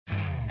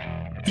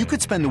You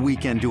could spend the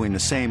weekend doing the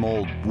same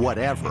old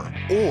whatever,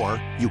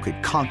 or you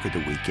could conquer the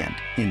weekend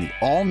in the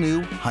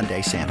all-new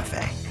Hyundai Santa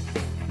Fe.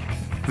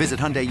 Visit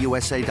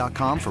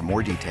HyundaiUSA.com for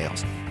more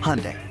details.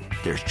 Hyundai,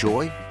 there's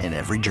joy in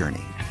every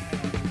journey.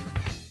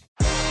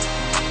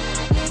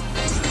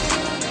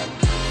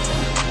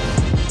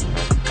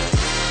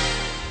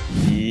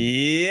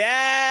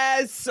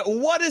 Yes!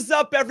 What is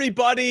up,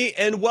 everybody?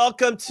 And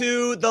welcome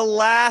to the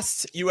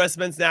last U.S.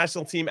 men's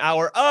national team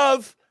hour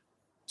of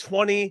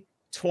 2021.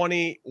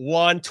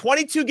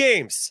 22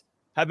 games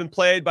have been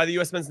played by the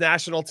U.S. men's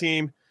national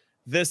team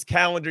this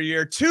calendar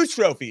year. 2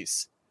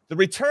 trophies. The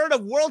return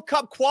of World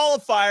Cup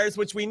qualifiers,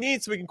 which we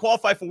need so we can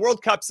qualify for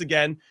World Cups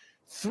again.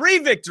 3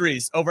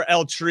 victories over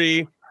El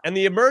Tri, and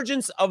the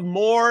emergence of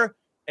more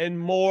and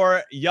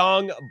more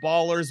young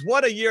ballers.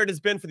 What a year it has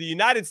been for the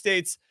United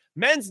States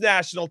men's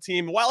national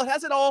team. While it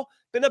hasn't all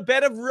been a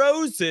bed of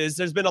roses,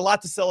 there's been a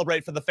lot to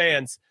celebrate for the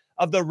fans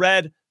of the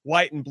red,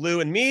 white, and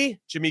blue. And me,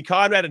 Jimmy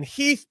Conrad, and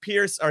Heath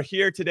Pierce are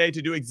here today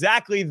to do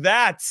exactly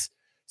that.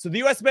 So the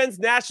U.S. men's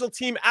national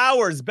team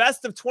hours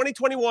Best of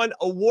 2021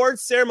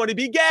 awards ceremony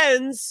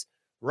begins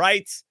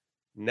right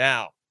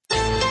now.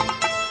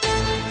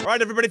 All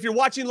right, everybody, if you're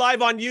watching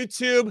live on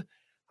YouTube,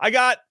 I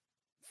got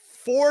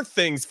 4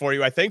 things for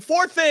you, I think.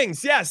 4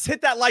 things. Yes,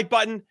 hit that like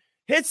button.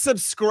 Hit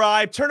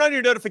subscribe, turn on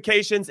your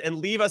notifications, and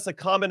leave us a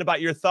comment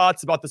about your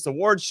thoughts about this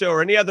award show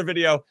or any other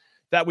video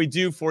that we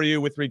do for you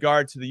with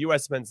regard to the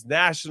U.S. men's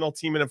national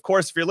team. And, of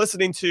course, if you're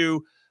listening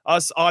to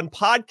us on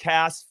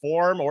podcast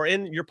form or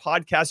in your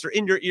podcast or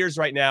in your ears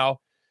right now,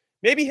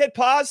 maybe hit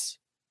pause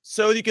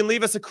so you can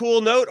leave us a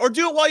cool note, or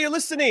do it while you're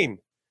listening.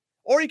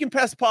 Or you can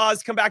press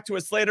pause, come back to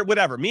us later,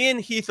 whatever. Me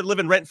and Heath are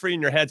living rent-free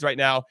in your heads right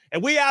now,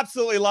 and we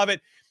absolutely love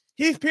it.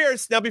 Heath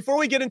Pierce, now before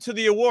we get into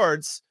the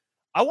awards,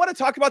 I want to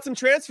talk about some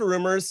transfer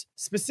rumors,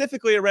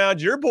 specifically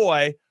around your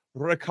boy,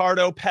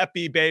 Ricardo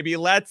Pepi, baby.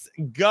 Let's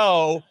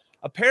go.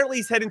 Apparently,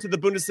 he's heading to the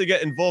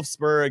Bundesliga in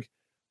Wolfsburg.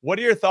 What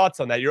are your thoughts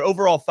on that? Your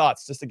overall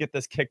thoughts, just to get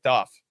this kicked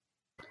off.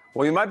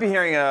 Well, you might be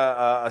hearing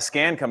a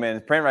scan come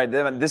in.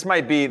 This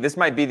might be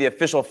the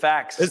official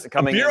fax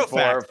coming in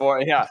for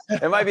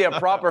it might be a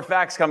proper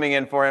fax coming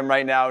in for him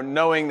right now,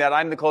 knowing that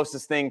I'm the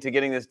closest thing to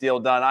getting this deal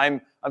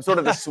done. I'm sort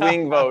of the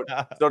swing vote,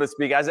 so to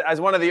speak, as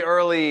one of the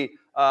early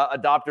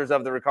adopters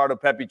of the Ricardo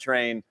Pepi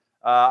train.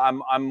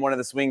 I'm one of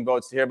the swing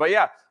votes here. But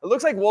yeah, it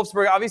looks like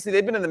Wolfsburg, obviously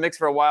they've been in the mix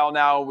for a while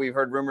now. We've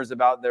heard rumors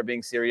about there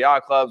being Serie A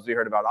clubs. We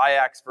heard about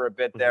Ajax for a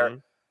bit there.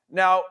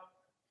 Now,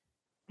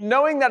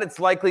 knowing that it's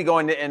likely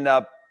going to end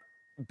up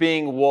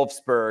being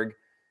Wolfsburg,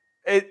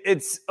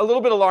 it's a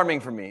little bit alarming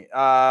for me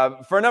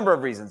for a number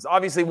of reasons.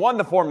 Obviously, one,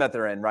 the form that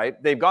they're in,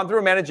 right? They've gone through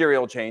a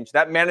managerial change.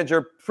 That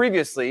manager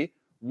previously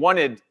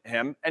wanted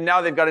him, and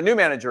now they've got a new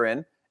manager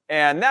in,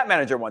 and that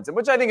manager wants him,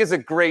 which I think is a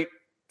great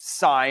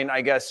sign,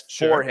 I guess,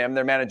 for him,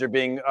 their manager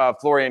being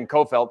Florian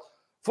Kohfeldt.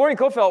 Florian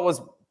Kohfeldt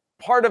was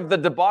part of the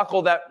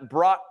debacle that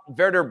brought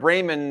Werder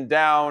Bremen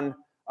down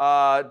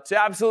to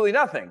absolutely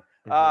nothing.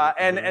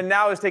 And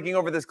now is taking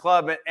over this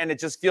club, and it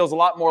just feels a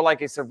lot more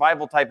like a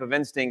survival type of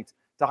instinct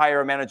to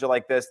hire a manager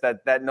like this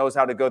that knows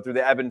how to go through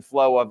the ebb and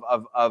flow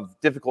of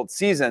difficult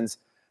seasons.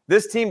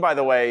 This team, by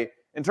the way,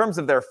 in terms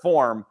of their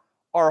form,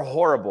 are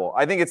horrible.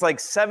 I think it's like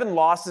 7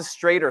 losses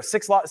straight or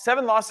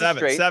 7 losses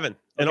straight. 7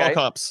 in all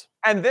comps.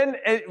 And then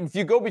if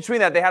you go between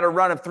that, they had a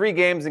run of 3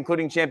 games,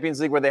 including Champions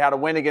League, where they had a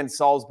win against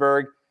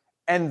Salzburg.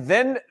 And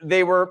then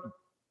they were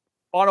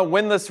on a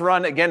winless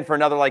run again for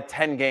another like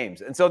 10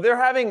 games. And so they're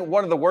having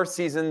one of the worst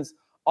seasons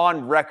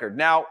on record.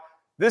 Now,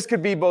 this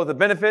could be both a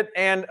benefit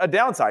and a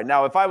downside.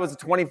 Now, if I was a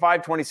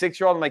 25,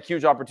 26-year-old, like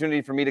huge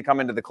opportunity for me to come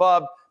into the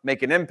club,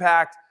 make an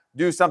impact,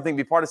 do something,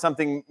 be part of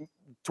something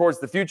towards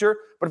the future.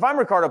 But if I'm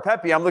Ricardo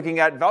Pepi, I'm looking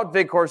at Wout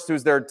Weghorst,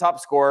 who's their top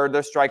scorer,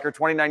 their striker,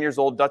 29 years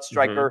old, Dutch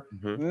striker,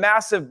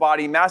 massive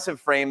body, massive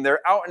frame.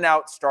 They're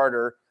out-and-out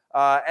starter.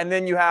 And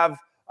then you have,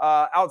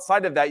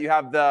 outside of that, you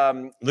have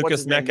the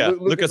Lucas Mecca.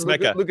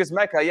 Lucas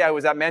Mecca, yeah, who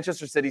was at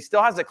Manchester City.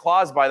 Still has a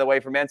clause, by the way,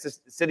 for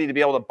Manchester City to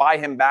be able to buy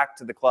him back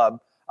to the club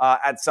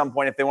at some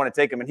point if they want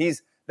to take him. And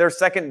he's their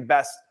second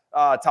best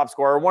top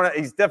scorer.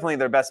 He's definitely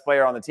their best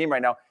player on the team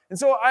right now. And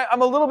so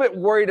I'm a little bit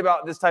worried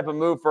about this type of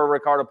move for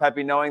Ricardo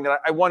Pepi, knowing that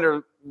I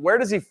wonder, where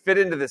does he fit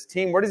into this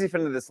team? Where does he fit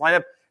into this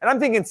lineup? And I'm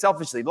thinking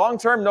selfishly,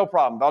 long-term, no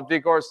problem. Wout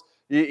Weghorst,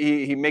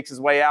 he makes his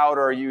way out,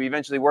 or you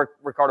eventually work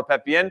Ricardo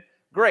Pepi in.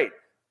 Great.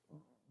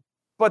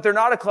 But they're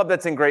not a club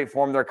that's in great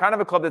form. They're kind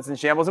of a club that's in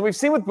shambles. And we've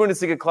seen with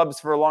Bundesliga clubs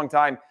for a long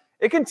time,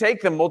 it can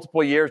take them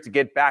multiple years to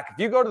get back.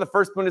 If you go to the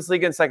first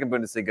Bundesliga and second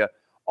Bundesliga,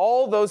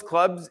 all those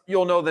clubs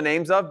you'll know the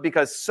names of,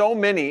 because so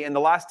many in the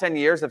last 10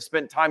 years have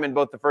spent time in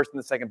both the first and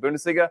the second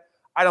Bundesliga.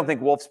 I don't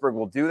think Wolfsburg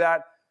will do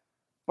that.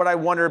 But I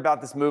wonder about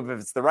this move, if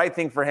it's the right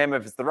thing for him,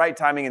 if it's the right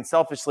timing, and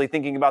selfishly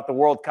thinking about the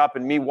World Cup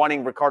and me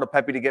wanting Ricardo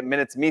Pepi to get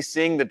minutes, me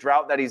seeing the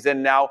drought that he's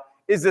in now.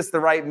 Is this the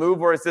right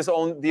move, or is this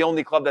the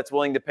only club that's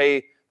willing to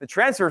pay the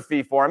transfer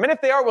fee for him? And if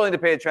they are willing to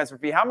pay the transfer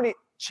fee, how many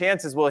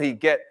chances will he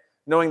get,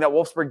 knowing that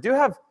Wolfsburg do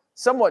have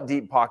somewhat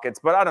deep pockets?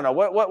 But I don't know.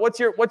 What's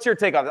your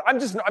take on it? I'm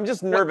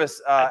just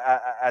nervous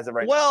as of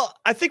right now. Well,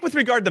 I think with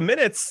regard to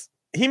minutes,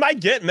 he might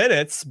get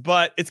minutes,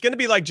 but it's going to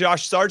be like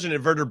Josh Sargent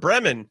at Werder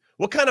Bremen.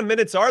 What kind of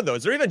minutes are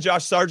those? Or even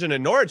Josh Sargent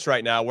in Norwich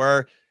right now,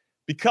 where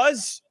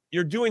because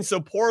you're doing so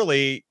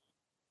poorly,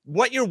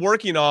 what you're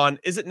working on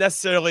isn't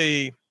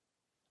necessarily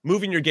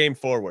moving your game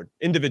forward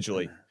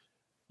individually.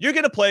 You're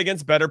going to play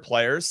against better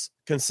players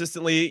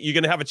consistently. You're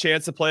going to have a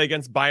chance to play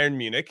against Bayern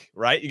Munich,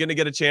 right? You're going to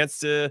get a chance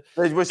to.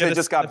 They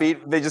just got beat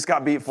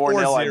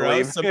 4-0, I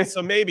believe.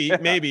 So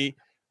maybe.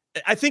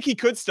 I think he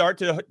could start,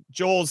 to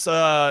Joel's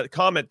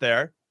comment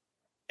there.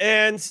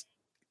 And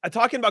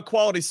talking about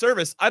quality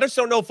service, I just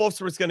don't know if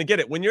Wolfsburg's going to get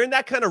it. When you're in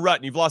that kind of rut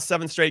and you've lost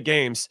 7 straight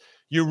games,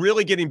 you're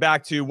really getting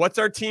back to what's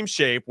our team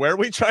shape? Where are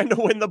we trying to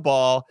win the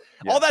ball?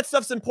 Yeah. All that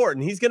stuff's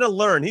important. He's going to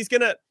learn.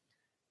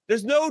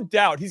 There's no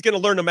doubt he's going to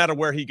learn no matter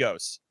where he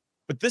goes.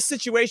 But this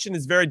situation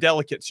is very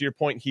delicate, to your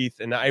point, Heath,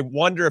 and I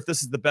wonder if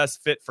this is the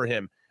best fit for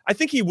him. I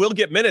think he will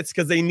get minutes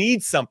because they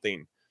need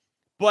something.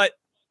 But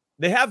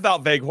they have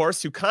Wout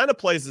Weghorst, who kind of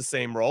plays the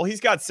same role. He's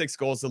got 6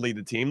 goals to lead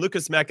the team.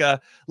 Lucas Mecca,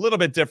 a little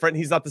bit different.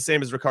 He's not the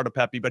same as Ricardo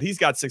Pepi, but he's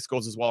got 6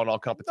 goals as well in all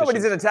competitions. No, but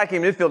he's an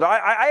attacking midfielder.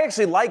 I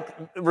actually like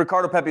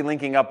Ricardo Pepi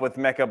linking up with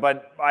Mecca,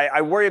 but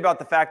I worry about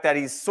the fact that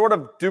he's sort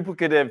of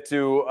duplicative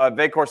to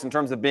Weghorst in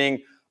terms of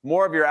being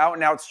more of your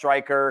out-and-out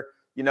striker,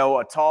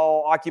 a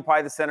tall,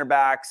 occupy the center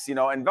backs, and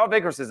Wout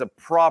Weghorst is a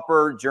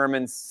proper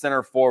German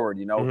center forward,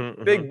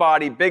 big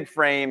body, big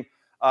frame,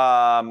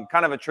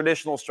 kind of a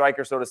traditional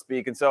striker, so to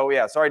speak. And so,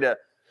 sorry to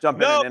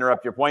jump in and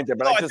interrupt your point there,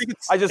 but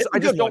I just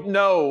don't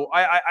know.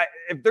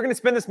 If they're going to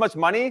spend this much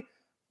money,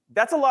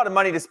 that's a lot of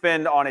money to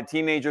spend on a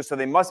teenager. So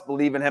they must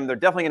believe in him. They're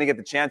definitely going to get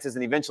the chances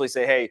and eventually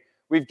say, hey,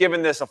 we've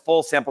given this a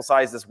full sample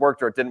size. This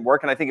worked or it didn't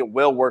work. And I think it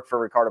will work for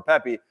Ricardo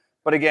Pepi.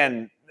 But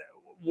again,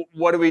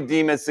 what do we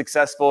deem as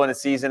successful in a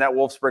season at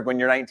Wolfsburg when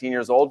you're 19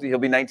 years old? He'll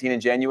be 19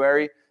 in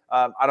January.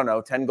 I don't know,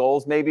 10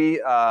 goals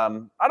maybe. I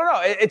don't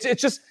know.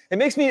 It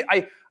makes me,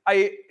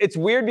 it's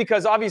weird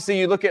because obviously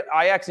you look at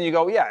Ajax and you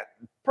go, yeah,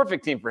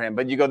 perfect team for him.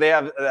 But you go, they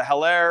have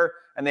Haller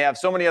and they have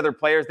so many other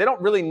players. They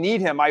don't really need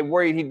him. I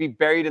worried he'd be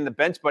buried in the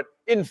bench. But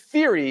in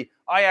theory,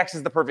 Ajax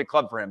is the perfect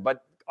club for him.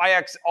 But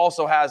Ajax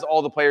also has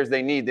all the players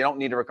they need. They don't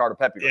need a Ricardo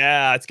Pepi.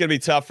 Yeah, it's going to be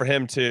tough for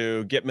him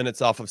to get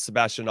minutes off of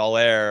Sebastian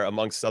Haller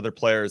amongst other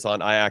players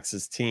on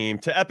Ajax's team.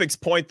 To Epic's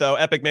point, though,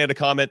 Epic made a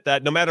comment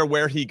that no matter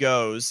where he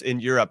goes in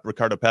Europe,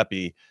 Ricardo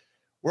Pepi,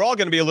 we're all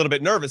going to be a little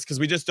bit nervous because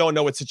we just don't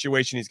know what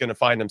situation he's going to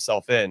find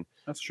himself in.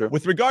 That's true.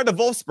 With regard to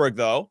Wolfsburg,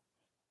 though,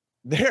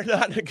 they're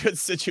not in a good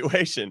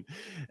situation.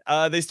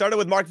 They started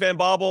with Mark Van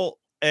Bommel,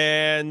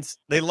 and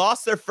they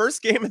lost their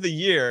first game of the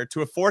year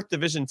to a 4th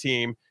division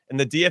team in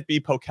the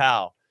DFB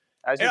Pokal.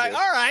 Like,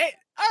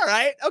 all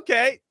right,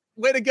 okay.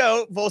 Way to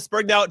go,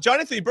 Wolfsburg. Now,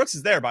 Jonathan Brooks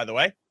is there, by the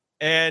way,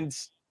 and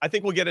I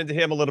think we'll get into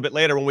him a little bit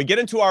later when we get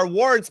into our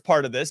awards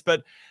part of this.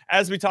 But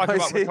as we talk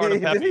about Ricardo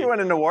Pepi, did he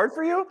win an award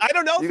for you? I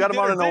don't know. You got him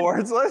on an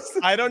awards list?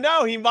 I don't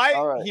know. He might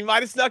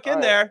have snuck in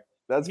there.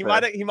 He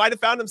might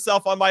have found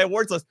himself on my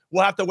awards list.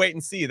 We'll have to wait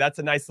and see. That's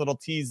a nice little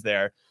tease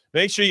there.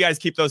 Make sure you guys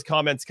keep those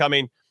comments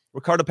coming.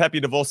 Ricardo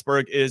Pepi to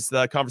Wolfsburg is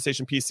the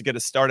conversation piece to get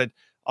us started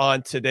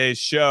on today's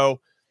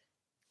show.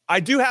 I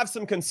do have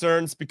some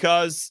concerns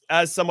because,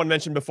 as someone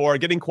mentioned before,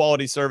 getting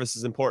quality service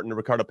is important to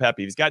Ricardo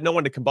Pepi. He's got no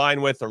one to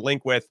combine with or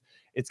link with.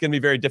 It's going to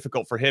be very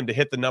difficult for him to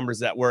hit the numbers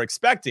that we're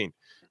expecting.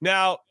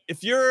 Now,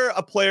 if you're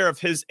a player of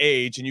his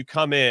age and you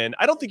come in,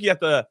 I don't think you have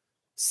to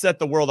set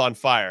the world on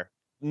fire.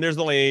 And there's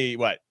only,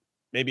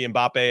 maybe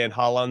Mbappe and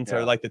Haaland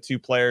are like the 2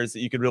 players that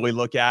you could really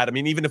look at. I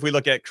mean, even if we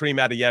look at Karim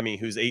Adeyemi,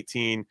 who's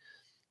 18,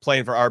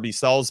 playing for RB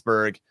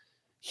Salzburg,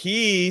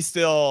 he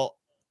still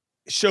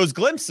shows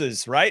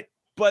glimpses, right?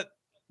 But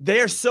they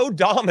are so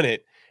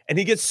dominant and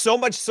he gets so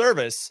much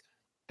service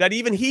that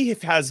even he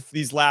has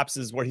these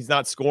lapses where he's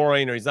not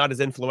scoring or he's not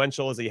as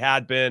influential as he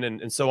had been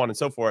and so on and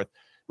so forth.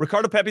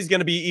 Ricardo Pepi is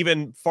going to be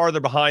even farther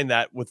behind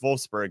that with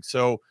Wolfsburg.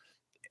 So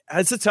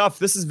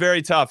this is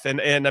very tough.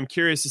 And I'm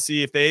curious to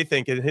see if they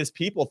think and his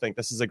people think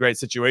this is a great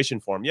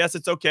situation for him. Yes,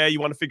 it's okay. You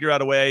want to figure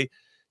out a way,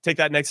 take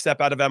that next step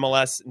out of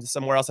MLS into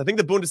somewhere else. I think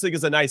the Bundesliga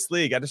is a nice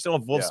league. I just don't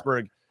know if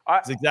Wolfsburg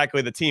is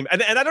exactly the team.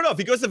 And I don't know if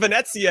he goes to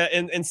Venezia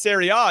in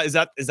Serie A, is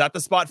that the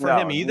spot for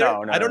him either?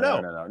 I don't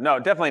know. No,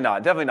 definitely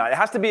not. Definitely not. It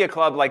has to be a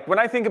club. Like when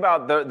I think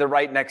about the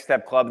right next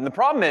step club, and the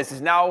problem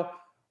is now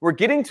we're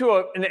getting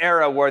to an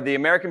era where the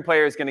American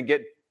player is going to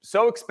get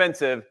so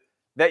expensive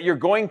that you're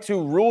going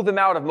to rule them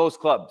out of most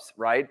clubs,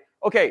 right?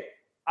 Okay,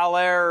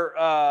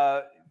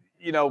 Haller,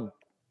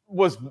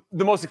 was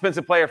the most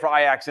expensive player for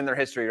Ajax in their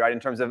history, right? In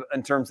terms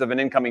of an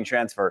incoming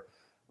transfer.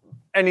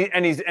 And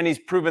he's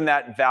proven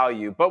that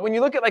value. But when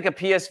you look at like a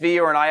PSV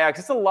or an Ajax,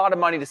 it's a lot of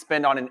money to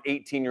spend on an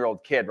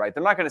 18-year-old kid, right?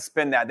 They're not going to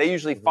spend that. They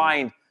usually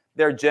find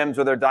their gems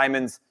or their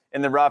diamonds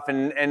in the rough,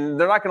 and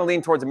they're not going to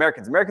lean towards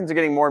Americans. Americans are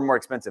getting more and more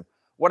expensive.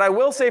 What I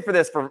will say for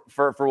this, for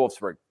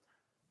Wolfsburg,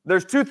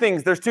 there's 2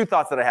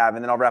 thoughts that I have,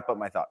 and then I'll wrap up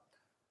my thought.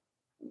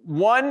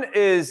 One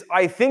is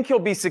I think he'll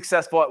be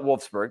successful at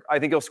Wolfsburg. I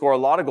think he'll score a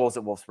lot of goals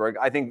at Wolfsburg.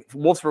 I think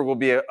Wolfsburg will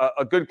be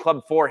a good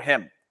club for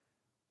him.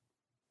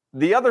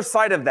 The other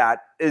side of that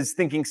is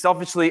thinking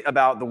selfishly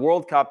about the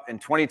World Cup in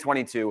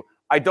 2022.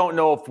 I don't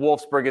know if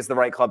Wolfsburg is the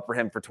right club for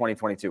him for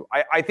 2022.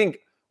 I think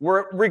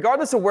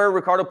regardless of where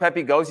Ricardo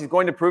Pepi goes, he's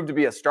going to prove to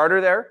be a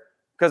starter there,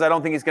 because I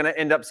don't think he's going to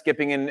end up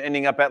skipping and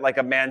ending up at like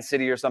a Man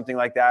City or something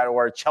like that,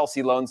 or a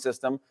Chelsea loan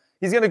system.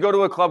 He's going to go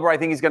to a club where I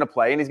think he's going to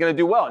play, and he's going to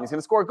do well, and he's going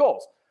to score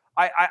goals.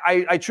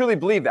 I truly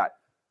believe that.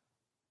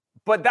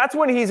 But that's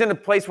when he's in a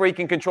place where he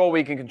can control what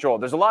he can control.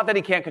 There's a lot that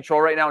he can't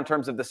control right now in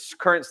terms of the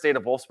current state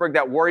of Wolfsburg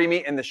that worry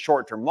me in the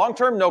short term. Long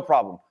term, no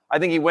problem. I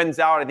think he wins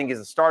out. I think he's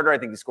a starter. I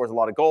think he scores a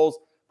lot of goals.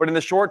 But in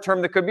the short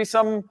term, there could be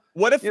some,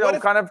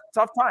 kind of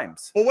tough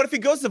times. Well, what if he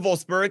goes to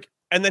Wolfsburg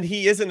and then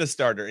he isn't a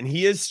starter and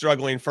he is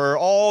struggling for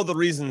all the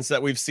reasons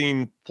that we've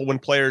seen when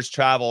players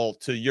travel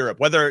to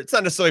Europe, whether it's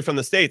not necessarily from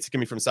the States, it can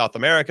be from South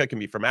America, it can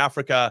be from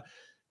Africa.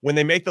 When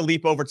they make the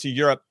leap over to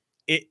Europe,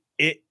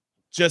 it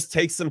just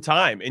takes some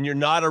time, and you're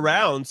not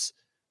around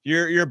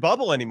your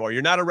bubble anymore.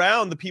 You're not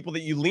around the people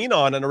that you lean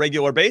on a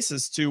regular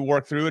basis to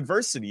work through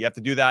adversity. You have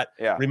to do that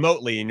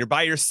remotely, and you're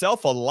by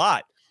yourself a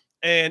lot.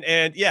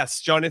 And yes,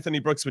 John Anthony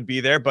Brooks would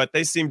be there, but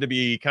they seem to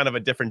be kind of a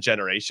different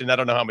generation. I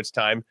don't know how much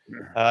time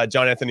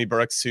John Anthony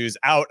Brooks, who's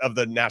out of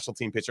the national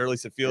team picture, at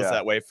least it feels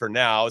that way for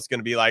now, is going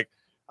to be like,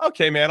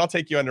 okay, man, I'll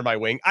take you under my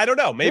wing. I don't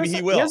know. Maybe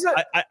he will.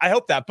 I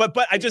hope that. But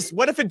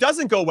what if it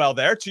doesn't go well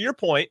there, to your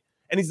point,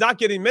 and he's not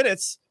getting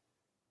minutes?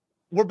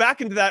 We're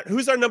back into that.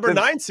 Who's our number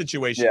 9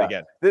 situation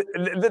again?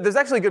 There's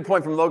actually a good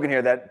point from Logan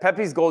here that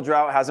Pepe's goal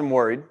drought has him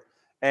worried,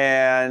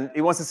 and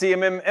he wants to see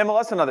him in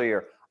MLS another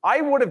year.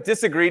 I would have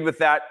disagreed with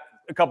that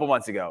a couple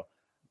months ago.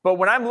 But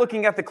when I'm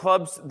looking at the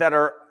clubs that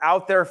are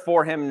out there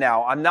for him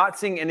now, I'm not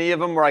seeing any of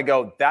them where I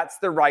go, that's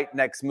the right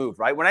next move,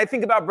 right? When I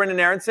think about Brendan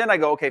Aronson, I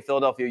go, okay,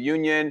 Philadelphia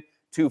Union,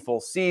 2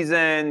 full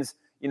seasons,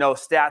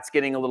 stats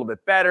getting a little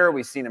bit better.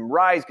 We've seen him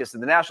rise, gets to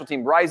the national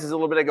team, rises a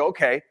little bit. I go,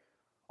 okay,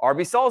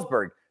 RB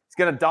Salzburg. He's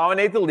going to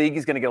dominate the league.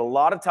 He's going to get a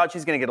lot of touch.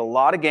 He's going to get a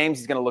lot of games.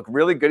 He's going to look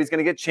really good. He's going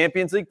to get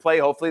Champions League play.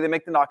 Hopefully they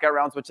make the knockout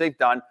rounds, which they've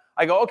done.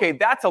 I go, okay,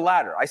 that's a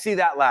ladder. I see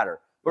that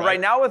ladder. But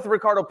right now with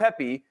Ricardo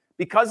Pepi,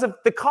 because of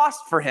the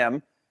cost for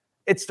him,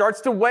 it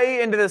starts to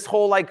weigh into this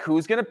whole, like,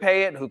 who's going to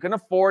pay it, who can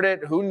afford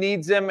it, who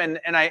needs him, and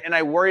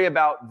I worry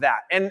about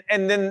that. And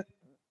then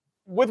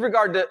with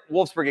regard to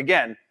Wolfsburg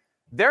again,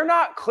 they're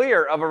not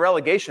clear of a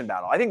relegation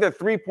battle. I think they're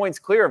 3 points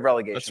clear of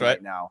relegation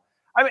right now.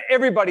 I mean,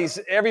 everybody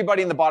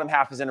in the bottom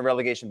half is in a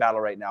relegation battle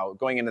right now,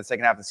 going into the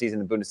second half of the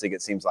season in Bundesliga,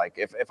 it seems like,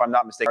 if I'm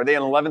not mistaken. Are they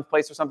in 11th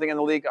place or something in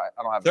the league?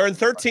 I don't have. They're in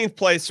 13th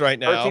place right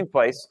now. 13th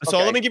place. Okay.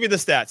 So let me give you the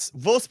stats.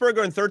 Wolfsburg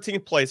are in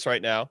 13th place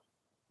right now.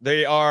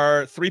 They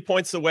are 3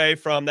 points away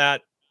from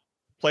that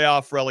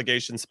playoff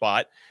relegation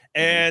spot.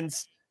 And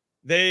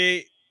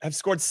they have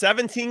scored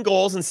 17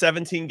 goals in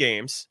 17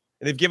 games.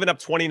 And they've given up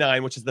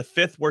 29, which is the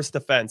 5th worst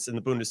defense in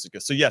the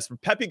Bundesliga. So yes, when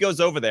Pepi goes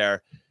over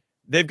there,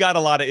 they've got a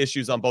lot of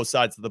issues on both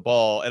sides of the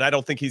ball, and I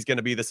don't think he's going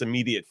to be this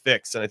immediate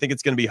fix. And I think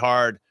it's going to be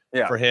hard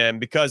for him,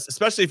 because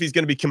especially if he's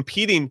going to be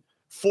competing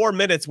 4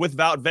 minutes with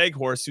Wout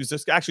Weghorst, who's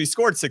just actually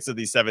scored 6 of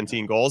these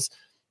 17 goals,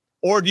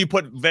 or do you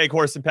put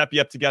Weghorst and Pepi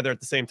up together at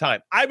the same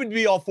time? I would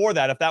be all for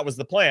that if that was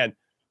the plan.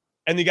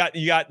 And you got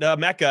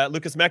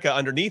Lucas Mecca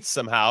underneath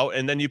somehow,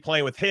 and then you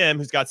playing with him,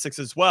 who's got 6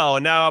 as well.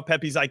 And now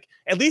Pepi's like,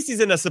 at least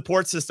he's in a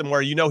support system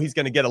where he's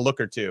going to get a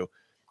look or two.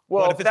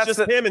 Well, but if it's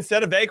just him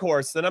instead of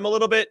Weghorst, then I'm a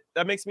little bit,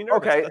 that makes me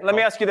nervous. Okay, let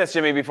me ask you this,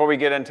 Jimmy, before we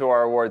get into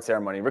our award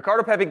ceremony.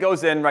 Ricardo Pepi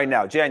goes in right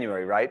now,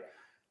 January, right?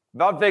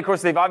 Wout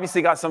Weghorst, they've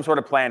obviously got some sort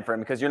of plan for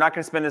him, because you're not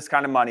going to spend this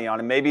kind of money on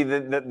him. Maybe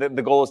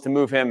the goal is to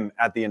move him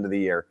at the end of the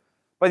year.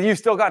 But you've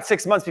still got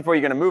 6 months before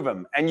you're going to move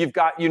him. And you've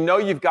got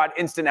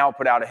instant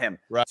output out of him.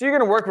 Right. So you're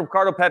going to work with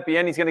Ricardo Pepi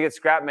in. He's going to get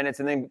scrap minutes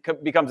and then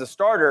becomes a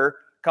starter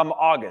come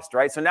August,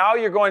 right? So now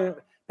you're going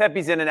 –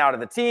 Pepi's in and out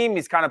of the team.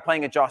 He's kind of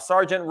playing a Josh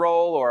Sargent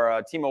role or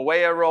a Timo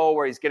Weah role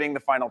where he's getting the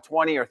final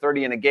 20 or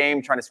 30 in a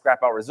game, trying to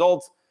scrap out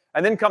results.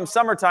 And then come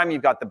summertime,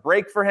 you've got the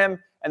break for him.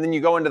 And then you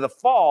go into the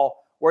fall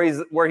where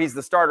he's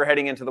the starter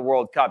heading into the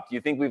World Cup. Do you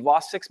think we've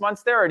lost 6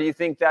 months there? Or do you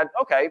think that,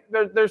 okay,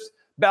 there's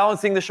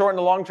balancing the short and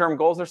the long-term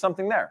goals, there's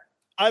something there?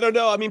 I don't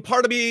know. I mean,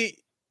 part of me,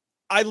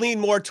 I lean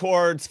more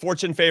towards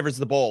fortune favors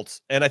the bold.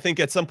 And I think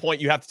at some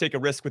point you have to take a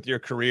risk with your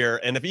career.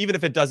 And even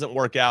if it doesn't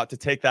work out, to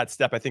take that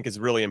step, I think is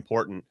really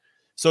important.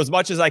 So as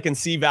much as I can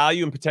see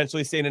value in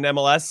potentially staying in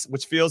MLS,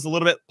 which feels a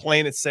little bit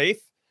playing it safe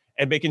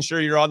and making sure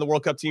you're on the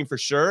World Cup team for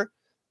sure,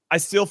 I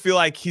still feel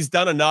like he's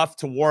done enough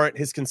to warrant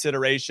his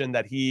consideration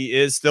that he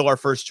is still our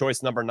first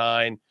choice number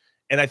 9.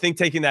 And I think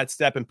taking that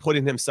step and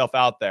putting himself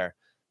out there.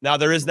 Now,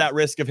 there is that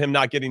risk of him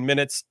not getting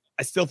minutes.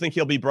 I still think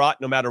he'll be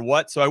brought no matter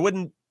what. So I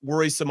wouldn't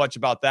worry so much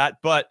about that.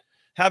 But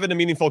having a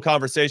meaningful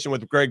conversation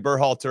with Greg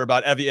Berhalter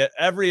about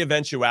every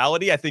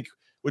eventuality, I think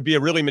would be a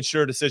really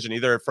mature decision,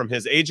 either from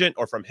his agent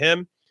or from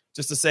him.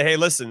 Just to say, hey,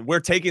 listen,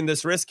 we're taking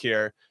this risk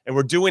here and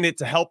we're doing it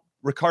to help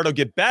Ricardo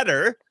get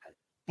better,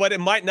 but it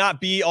might not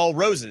be all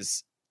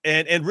roses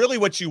and really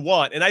what you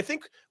want. And I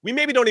think we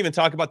maybe don't even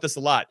talk about this a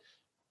lot,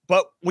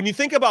 but when you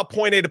think about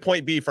point A to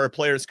point B for a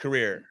player's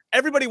career,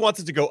 everybody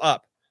wants it to go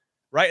up,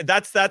 right?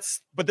 But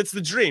that's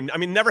the dream. I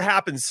mean, it never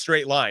happens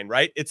straight line,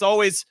 right? It's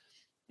always,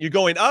 you're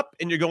going up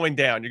and you're going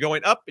down. You're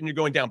going up and you're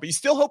going down. But you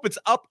still hope it's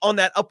up on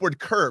that upward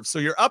curve. So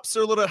your ups are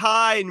a little bit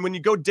high. And when you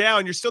go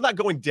down, you're still not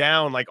going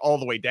down like all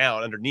the way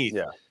down underneath.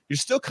 Yeah. You're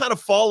still kind of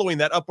following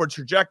that upward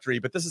trajectory.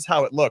 But this is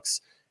how it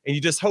looks. And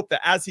you just hope that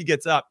as he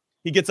gets up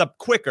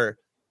quicker.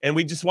 And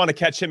we just want to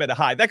catch him at a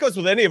high. That goes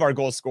with any of our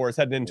goal scorers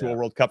heading into a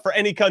World Cup for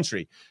any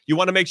country. You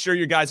want to make sure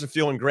your guys are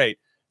feeling great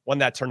when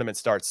that tournament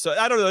starts. So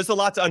I don't know. There's a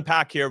lot to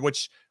unpack here,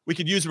 which we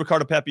could use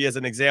Ricardo Pepi as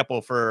an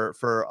example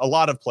for a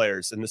lot of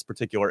players in this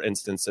particular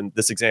instance. And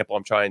this example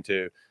I'm trying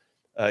to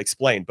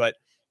explain. But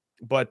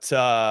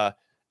I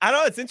don't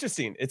know. It's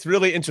interesting. It's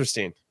really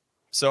interesting.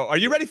 So are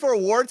you ready for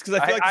awards? Because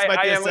I feel like this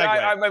might be a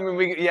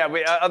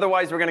segue.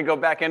 Otherwise, we're going to go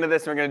back into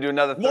this and we're going to do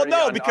another 30 Well,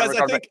 no, because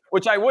I think...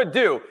 which I would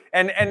do.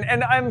 And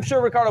I'm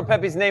sure Ricardo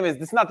Pepi's name is...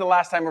 This is not the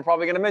last time we're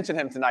probably going to mention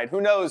him tonight.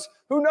 Who knows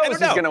who's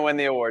going to win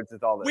the awards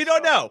with all this? We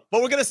don't know.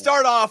 But we're going to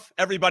start off,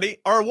 everybody.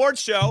 Our award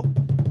show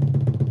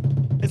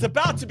is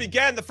about to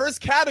begin. The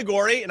first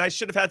category, and I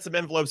should have had some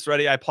envelopes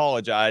ready, I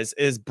apologize,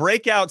 is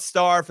Breakout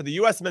Star for the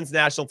U.S. Men's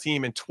National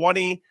Team in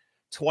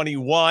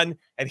 2021.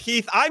 And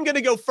Heath, I'm going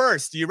to go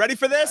first. Are you ready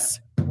for this?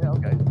 Yeah,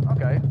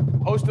 okay.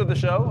 Host of the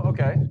show,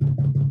 okay.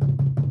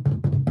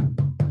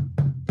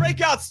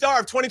 Breakout Star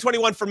of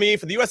 2021 for me,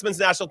 for the U.S. Men's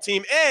National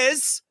Team,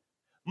 is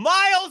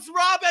Miles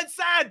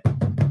Robinson.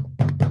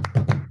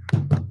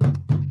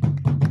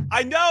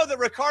 I know that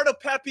Ricardo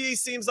Pepi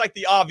seems like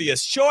the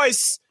obvious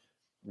choice,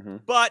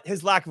 but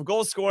his lack of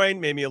goal scoring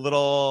made me a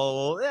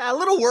little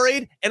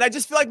worried. And I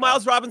just feel like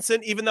Miles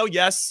Robinson, even though,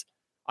 yes,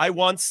 I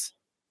once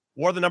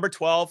wore the number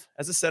 12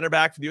 as a center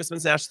back for the U.S.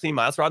 Men's National Team.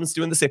 Miles Robinson's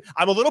doing the same.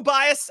 I'm a little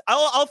biased.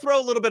 I'll throw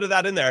a little bit of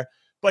that in there,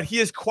 but he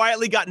has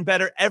quietly gotten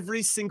better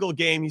every single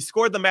game. He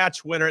scored the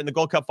match winner in the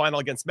Gold Cup final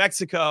against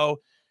Mexico,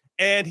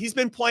 and he's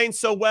been playing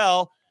so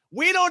well.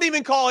 We don't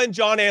even call him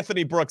John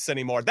Anthony Brooks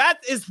anymore. That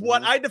is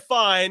what I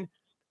define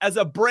as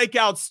a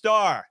breakout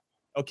star,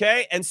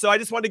 okay? And so I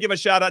just wanted to give a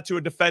shout-out to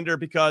a defender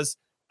because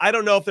I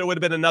don't know if there would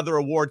have been another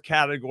award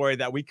category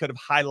that we could have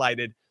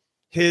highlighted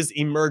his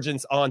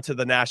emergence onto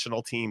the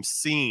national team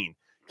scene.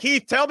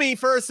 Keith, tell me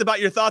first about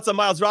your thoughts on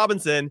Miles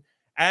Robinson,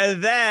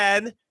 and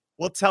then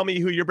we'll tell me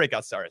who your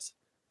breakout star is.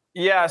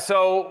 Yeah,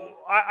 so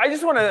I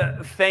just want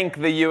to thank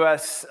the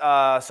U.S.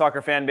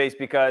 Soccer fan base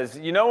because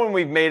when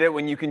we've made it,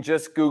 when you can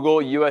just Google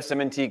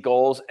USMNT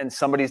goals and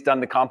somebody's done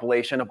the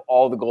compilation of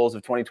all the goals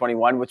of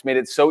 2021, which made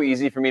it so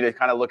easy for me to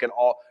kind of look at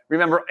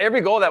remember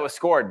every goal that was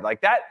scored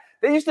like that.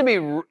 That used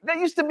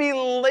to be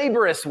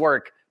laborious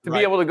work. To be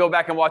able to go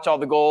back and watch all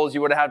the goals, you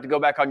would have to go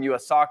back on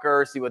U.S.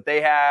 Soccer, see what they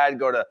had,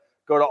 go to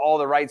all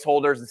the rights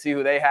holders and see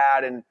who they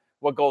had and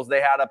what goals they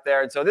had up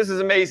there. And so this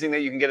is amazing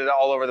that you can get it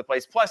all over the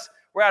place. Plus,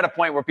 we're at a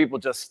point where people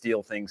just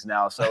steal things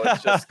now. So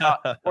it's just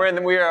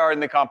we are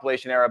in the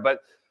compilation era. But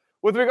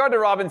with regard to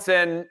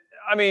Robinson,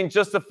 I mean,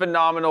 just a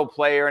phenomenal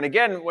player. And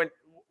again,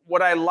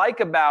 what I like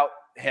about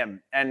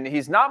him, and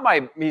he's not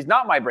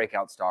my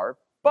breakout star,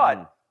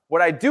 but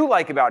what I do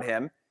like about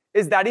him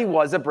is that he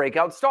was a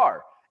breakout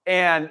star.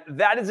 And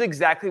that is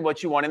exactly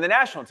what you want in the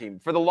national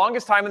team. For the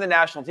longest time in the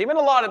national team,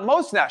 and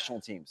most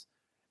national teams,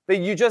 that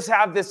you just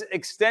have this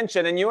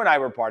extension, and you and I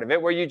were part of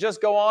it, where you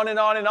just go on and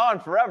on and on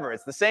forever.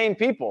 It's the same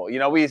people.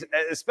 We,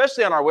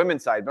 especially on our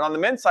women's side, but on the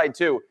men's side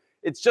too,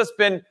 it's just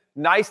been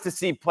nice to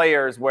see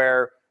players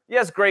where,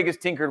 yes, Greg has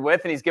tinkered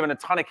with, and he's given a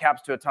ton of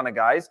caps to a ton of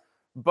guys.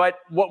 But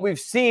what we've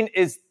seen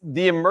is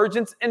the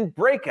emergence and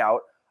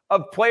breakout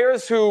of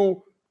players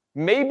who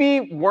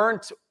maybe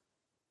weren't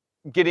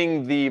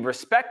getting the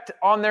respect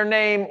on their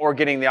name or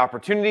getting the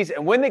opportunities.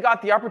 And when they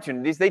got the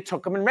opportunities, they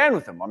took them and ran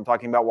with them. I'm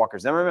talking about Walker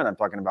Zimmerman. I'm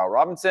talking about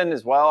Robinson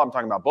as well. I'm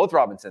talking about both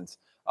Robinsons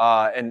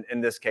in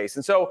this case.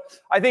 And so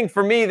I think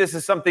for me, this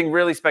is something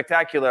really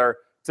spectacular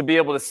to be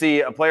able to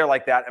see a player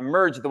like that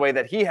emerge the way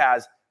that he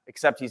has,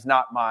 except he's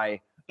not my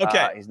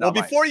Okay. Well,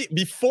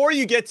 before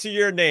you get to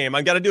your name,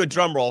 I've got to do a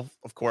drum roll,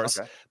 of course.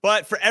 Okay.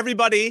 But for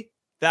everybody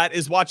that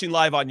is watching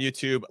live on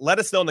YouTube, let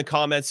us know in the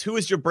comments, who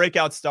is your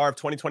breakout star of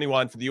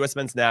 2021 for the U.S.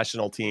 Men's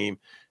National Team?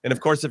 And of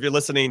course, if you're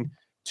listening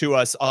to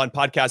us on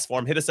podcast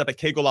form, hit us up at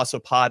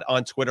KGolasoPod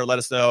on Twitter. Let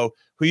us know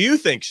who you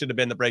think should have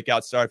been the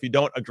breakout star if you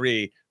don't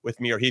agree with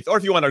me or Heath, or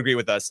if you want to agree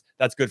with us,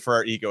 that's good for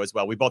our ego as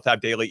well. We both have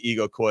daily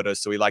ego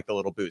quotas, so we like the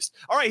little boost.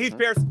 All right, Heath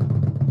Pierce.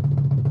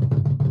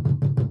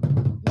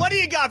 What do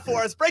you got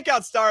for us?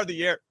 Breakout star of the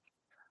year.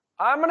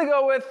 I'm going to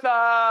go with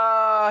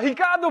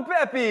Ricardo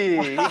Pepi.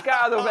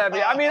 Ricardo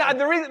Pepi. I mean,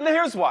 the reason,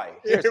 here's why.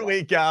 Here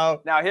we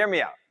go. Now, hear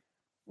me out.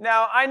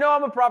 Now, I know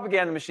I'm a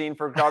propaganda machine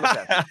for Ricardo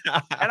Pepi.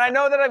 And I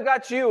know that I've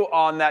got you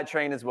on that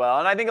train as well.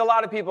 And I think a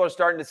lot of people are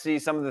starting to see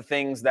some of the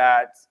things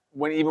that,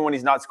 even when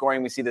he's not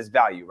scoring, we see this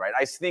value, right?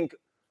 I think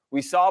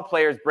we saw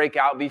players break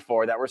out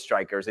before that were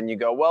strikers. And you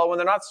go, well, when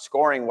they're not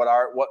scoring,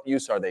 what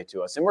use are they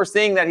to us? And we're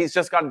seeing that he's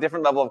just got a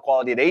different level of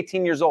quality at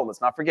 18 years old.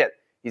 Let's not forget,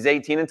 he's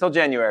 18 until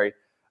January.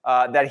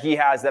 That he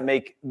has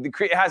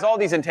has all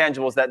these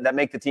intangibles that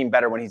make the team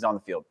better when he's on the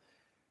field.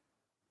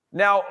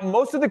 Now,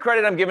 most of the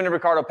credit I'm giving to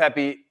Ricardo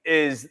Pepi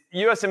is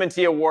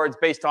USMNT awards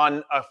based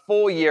on a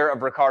full year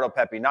of Ricardo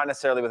Pepi, not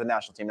necessarily with the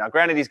national team. Now,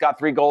 granted, he's got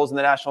 3 goals in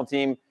the national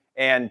team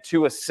and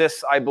 2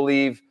 assists, I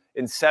believe,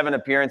 in 7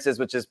 appearances,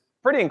 which is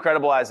pretty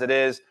incredible as it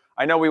is.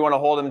 I know we want to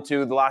hold him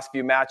to the last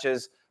few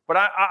matches, but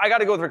I got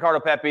to go with Ricardo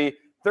Pepi.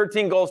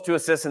 13 goals, 2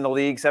 assists in the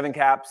league, 7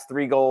 caps,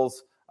 3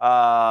 goals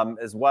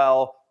as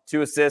well,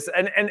 2 assists.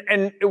 And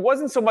it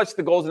wasn't so much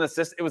the goals and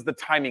assists, it was the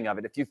timing of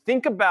it. If you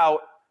think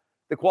about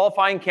the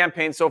qualifying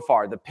campaign so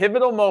far, the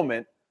pivotal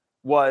moment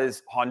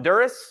was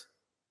Honduras,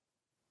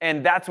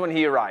 and that's when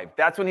he arrived.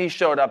 That's when he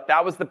showed up.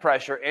 That was the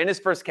pressure in his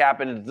first cap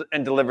and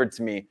delivered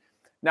to me.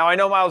 Now, I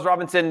know Miles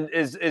Robinson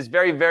is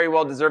very, very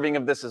well deserving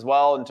of this as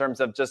well in terms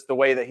of just the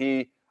way that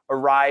he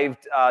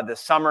arrived this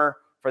summer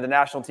for the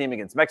national team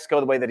against Mexico,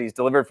 the way that he's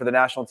delivered for the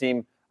national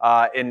team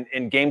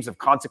in games of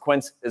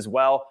consequence as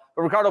well.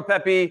 But Ricardo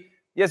Pepi,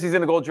 yes, he's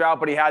in a goal drought,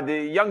 but he had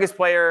the youngest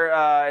player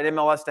in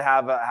MLS to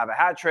have a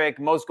hat trick,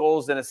 most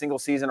goals in a single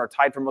season, or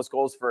tied for most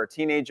goals for a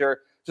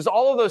teenager. Just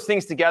all of those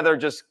things together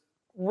just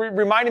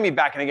reminded me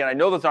back. And again, I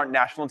know those aren't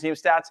national team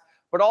stats,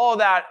 but all of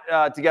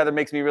that together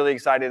makes me really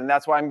excited. And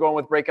that's why I'm going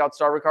with breakout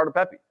star Ricardo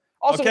Pepi.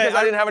 Also, because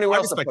I didn't have anywhere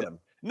else to put him.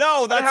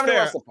 No, that's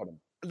fair.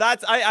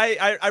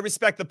 I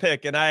respect the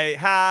pick. And I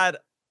had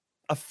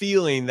a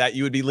feeling that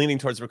you would be leaning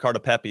towards Ricardo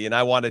Pepi, and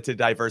I wanted to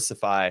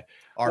diversify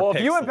our picks. Well,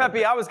 if you went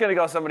Pepi, I was going to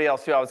go somebody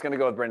else too. I was going to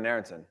go with Brenden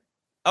Aaronson.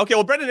 Okay,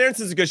 well, Brenden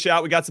Aaronson's a good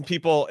shout. We got some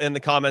people in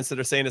the comments that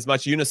are saying as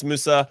much. Yunus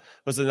Musa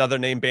was another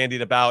name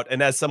bandied about.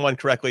 And as someone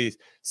correctly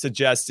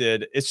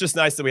suggested, it's just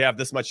nice that we have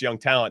this much young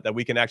talent that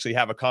we can actually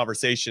have a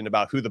conversation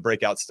about who the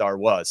breakout star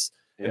was.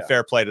 Yeah. And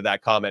fair play to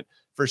that comment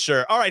for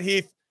sure. All right,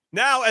 Heath.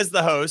 Now, as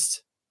the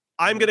host,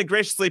 I'm going to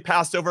graciously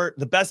pass over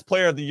the Best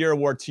Player of the Year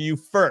award to you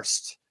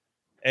first.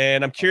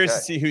 And I'm curious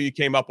to see who you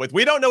came up with.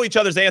 We don't know each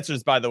other's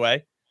answers, by the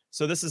way.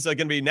 So this is going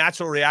to be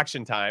natural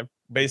reaction time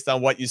based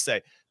on what you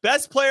say.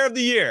 Best Player of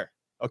the Year.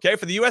 Okay,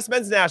 for the U.S.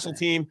 men's national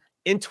team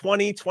in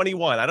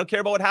 2021. I don't care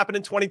about what happened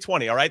in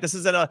 2020, all right? This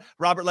isn't a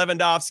Robert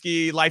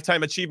Lewandowski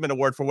Lifetime Achievement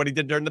Award for what he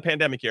did during the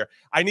pandemic year.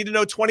 I need to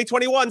know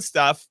 2021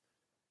 stuff.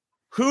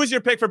 Who's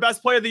your pick for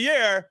Best Player of the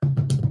Year?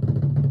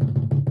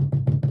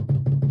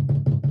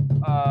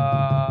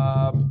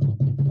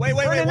 Wait.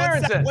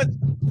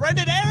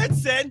 Brenden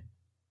Aaronson?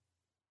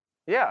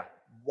 Yeah.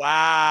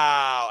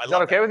 Wow. Is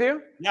that okay with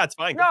you? Yeah, it's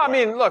fine. No, I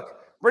mean, look,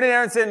 Brenden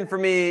Aaronson for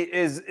me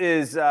is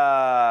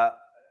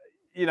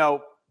you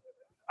know,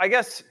 I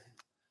guess,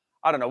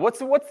 I don't know. What's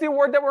the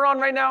award that we're on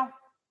right now?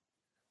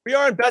 We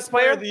are in Best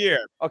Player of the Year.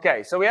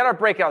 Okay, so we had our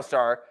breakout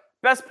star.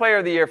 Best Player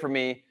of the Year for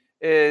me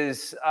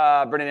is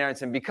Brenden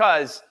Aaronson,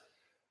 because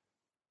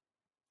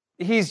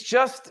he's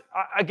just,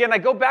 again, I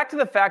go back to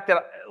the fact that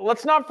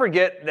let's not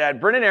forget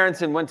that Brenden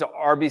Aaronson went to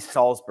RB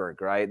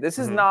Salzburg, right? This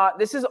is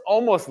this is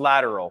almost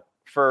lateral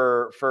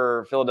for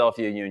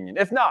Philadelphia Union.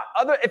 If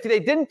they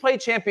didn't play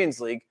Champions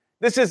League,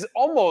 this is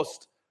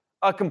almost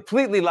a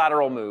completely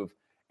lateral move.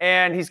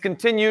 And he's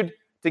continued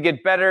to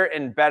get better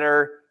and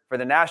better for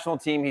the national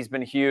team. He's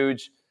been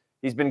huge.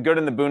 He's been good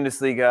in the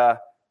Bundesliga.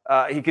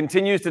 He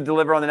continues to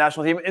deliver on the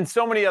national team in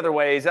so many other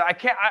ways.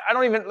 Let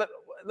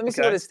me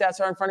see what his stats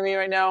are in front of me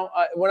right now.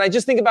 When I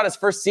just think about his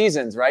first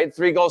seasons, right?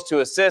 3 goals, 2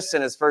 assists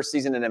in his first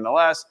season in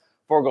MLS,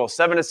 4 goals,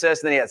 7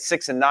 assists. And then he had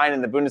 6 and 9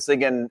 in the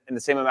Bundesliga in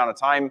the same amount of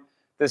time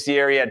this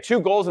year. He had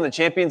 2 goals in the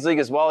Champions League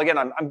as well. Again,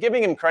 I'm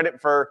giving him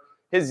credit for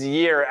his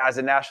year as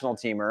a national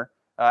teamer,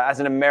 as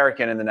an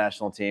American in the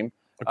national team.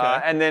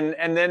 Okay. And then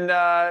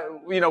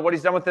you know what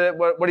he's done with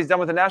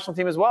the national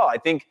team as well. I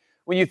think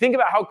when you think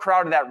about how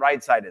crowded that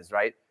right side is,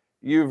 right?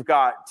 You've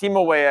got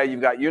Timo Weah,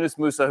 you've got Yunus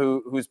Musa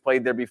who's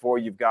played there before.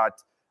 You've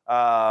got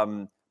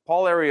Paul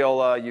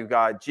Arriola, you've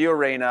got Gio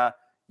Reyna,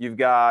 you've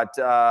got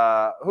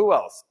who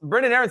else?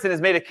 Brenden Aaronson has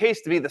made a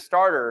case to be the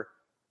starter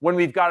when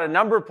we've got a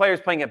number of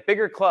players playing at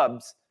bigger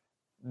clubs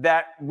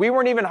that we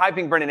weren't even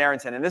hyping Brenden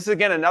Aaronson. And this is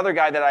again another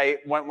guy that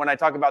when I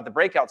talk about the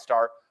breakout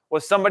star,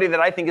 was somebody that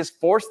I think has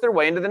forced their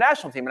way into the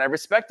national team. And I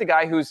respect a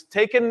guy who's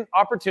taken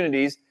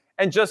opportunities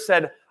and just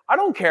said, I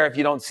don't care if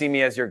you don't see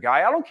me as your guy.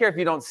 I don't care if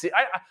you don't see.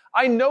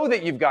 I know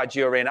that you've got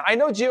Gio Reyna. I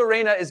know Gio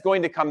Reyna is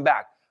going to come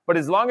back. But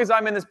as long as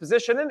I'm in this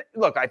position, and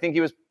look, I think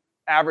he was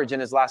average in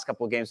his last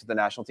couple of games with the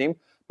national team.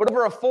 But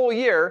over a full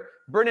year,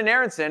 Brenden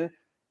Aaronson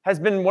has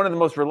been one of the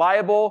most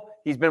reliable.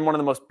 He's been one of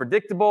the most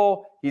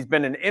predictable. He's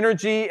been an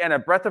energy and a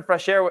breath of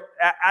fresh air.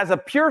 As a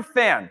pure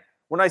fan,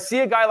 when I see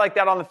a guy like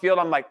that on the field,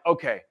 I'm like,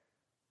 okay,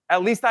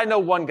 at least I know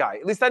one guy.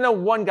 At least I know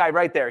one guy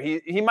right there.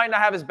 He might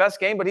not have his best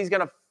game, but he's going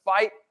to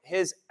fight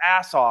his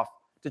ass off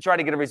to try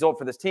to get a result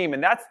for this team.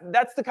 And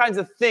that's the kinds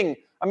of thing.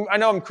 I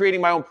know I'm creating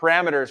my own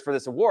parameters for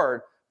this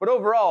award, but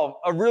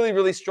overall, a really,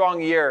 really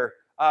strong year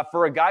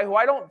for a guy who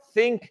I don't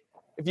think,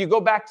 if you go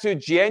back to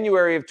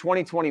January of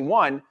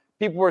 2021,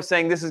 people were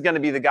saying this is going to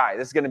be the guy.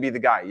 This is going to be the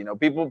guy. You know,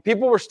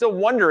 people were still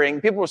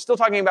wondering. People were still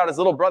talking about his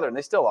little brother, and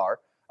they still are.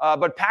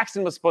 But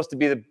Paxton was supposed to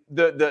be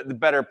the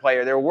better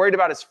player. They were worried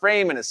about his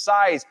frame and his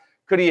size.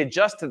 Could he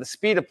adjust to the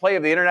speed of play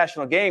of the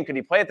international game? Could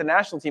he play at the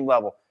national team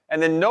level?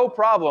 And then no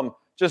problem,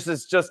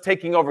 just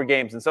taking over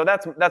games. And so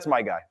that's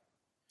my guy.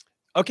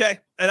 Okay,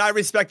 and I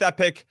respect that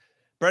pick.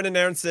 Brenden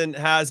Aaronson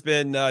has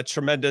been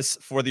tremendous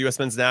for the U.S.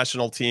 men's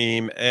national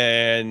team.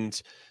 And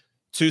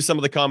to some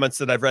of the comments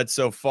that I've read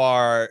so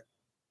far,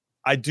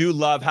 I do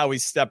love how he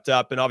stepped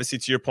up. And obviously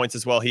to your points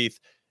as well, Heath,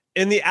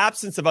 in the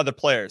absence of other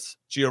players,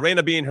 Gio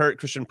Reyna being hurt,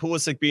 Christian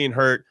Pulisic being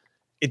hurt,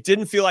 it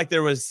didn't feel like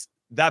there was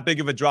that big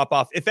of a drop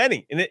off, if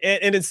any.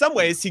 And in some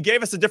ways, he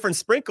gave us a different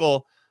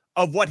sprinkle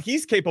of what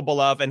he's capable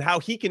of and how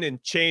he can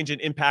change and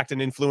impact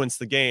and influence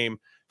the game.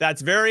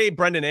 That's very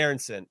Brenden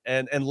Aaronson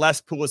and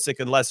less Pulisic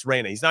and less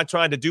Reyna. He's not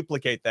trying to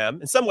duplicate them.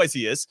 In some ways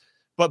he is,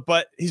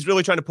 but he's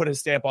really trying to put his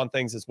stamp on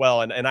things as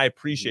well. And I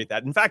appreciate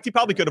that. In fact, he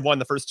probably could have won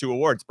the first 2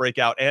 awards,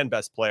 breakout and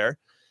best player.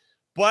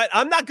 But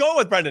I'm not going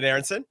with Brenden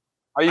Aaronson.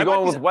 Are you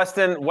going with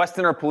Weston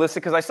or Pulisic?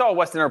 Because I saw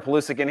Weston or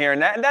Pulisic in here.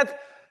 And that's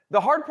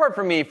the hard part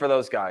for me for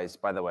those guys,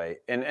 by the way,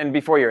 and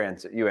before you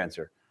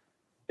answer,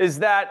 is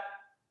that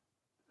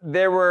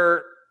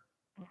those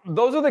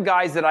are the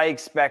guys that I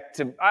expect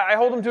to, I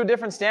hold them to a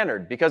different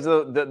standard because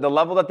of the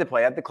level that they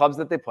play at, the clubs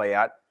that they play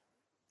at,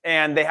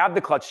 and they have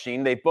the clutch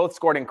gene. They've both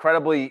scored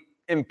incredibly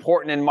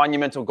important and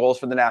monumental goals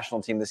for the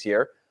national team this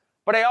year.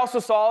 But I also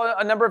saw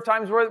a number of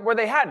times where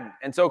they hadn't.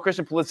 And so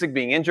Christian Pulisic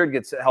being injured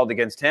gets held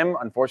against him,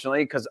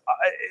 unfortunately, because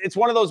it's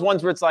one of those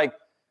ones where it's like,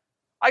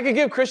 I could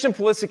give Christian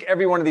Pulisic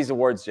every one of these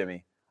awards,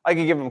 Jimmy. I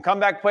could give him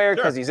comeback player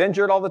because he's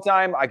injured all the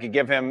time. I could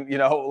give him,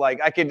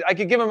 I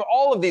could give him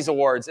all of these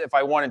awards if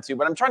I wanted to,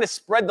 but I'm trying to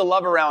spread the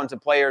love around to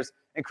players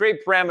and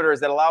create parameters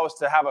that allow us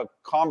to have a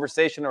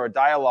conversation or a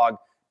dialogue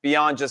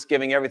beyond just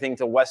giving everything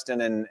to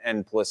Weston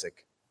and Pulisic.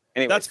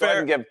 Anyway, that's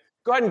fair.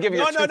 Go ahead and give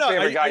your two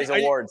favorite guys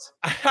awards.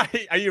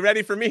 Are you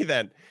ready for me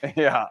then?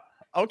 Yeah.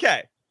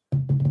 Okay.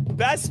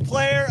 Best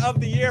player of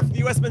the year for the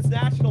U.S. men's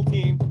national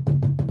team.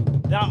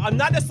 Now, I'm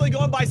not necessarily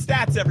going by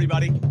stats,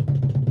 everybody.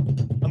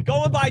 I'm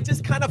going by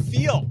just kind of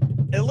feel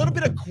and a little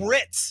bit of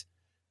grit.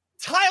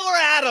 Tyler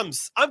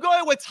Adams. I'm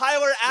going with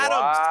Tyler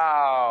Adams.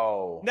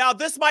 Wow. Now,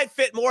 this might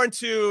fit more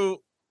into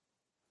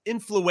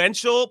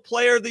influential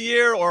player of the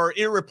year or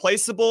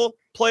irreplaceable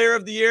player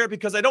of the year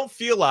because I don't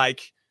feel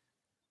like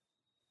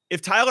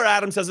if Tyler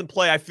Adams doesn't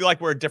play, I feel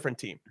like we're a different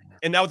team.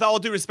 And now with all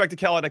due respect to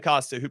Kellyn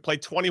Acosta, who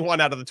played 21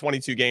 out of the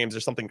 22 games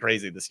or something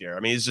crazy this year. I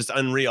mean, it's just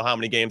unreal how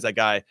many games that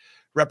guy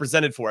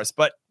represented for us.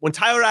 But when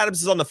Tyler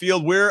Adams is on the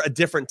field, we're a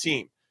different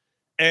team.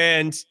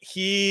 And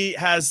he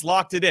has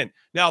locked it in.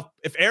 Now,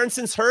 if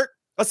Aaronson's hurt,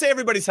 let's say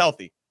everybody's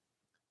healthy.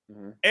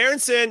 Mm-hmm.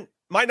 Aaronson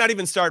might not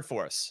even start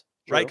for us,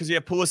 right? Because you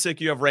have Pulisic,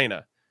 you have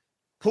Reyna.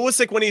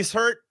 Pulisic, when he's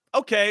hurt,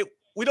 okay,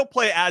 we don't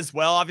play as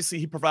well. Obviously,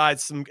 he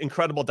provides some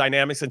incredible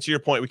dynamics. And to your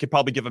point, we could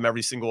probably give him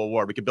every single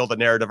award. We could build a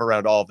narrative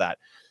around all of that.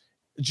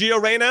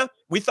 Gio Reyna,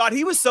 we thought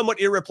he was somewhat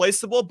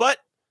irreplaceable, but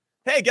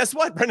hey, guess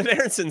what? Brenden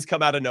Aaronson's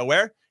come out of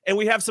nowhere. And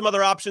we have some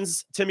other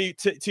options.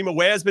 Timo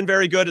Weah has been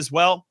very good as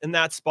well in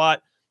that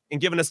spot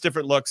and giving us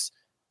different looks.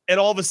 And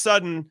all of a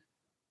sudden,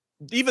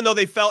 even though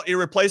they felt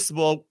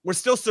irreplaceable, we're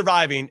still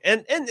surviving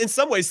and in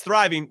some ways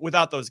thriving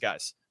without those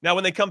guys. Now,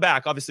 when they come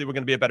back, obviously we're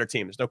going to be a better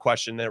team. There's no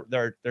question.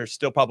 They're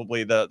still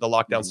probably the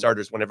lockdown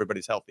starters when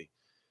everybody's healthy.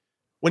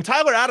 When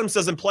Tyler Adams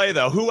doesn't play,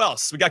 though, who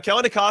else? We got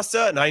Kellyn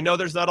Acosta, and I know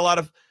there's not a lot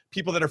of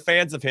people that are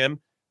fans of him,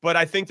 but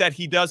I think that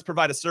he does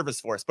provide a service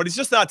for us. But he's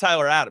just not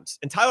Tyler Adams.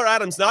 And Tyler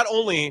Adams, not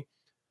only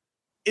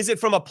is it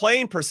from a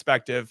playing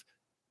perspective,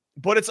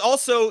 but it's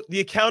also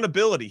the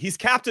accountability. He's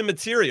captain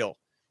material.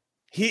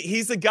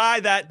 He's the guy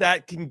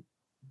that can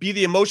be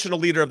the emotional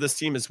leader of this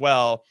team as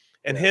well.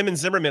 And him and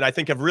Zimmerman, I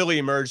think, have really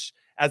emerged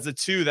as the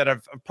two that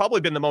have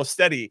probably been the most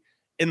steady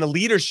in the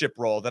leadership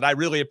role that I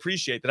really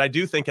appreciate, that I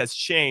do think has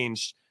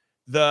changed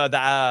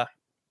the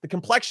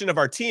complexion of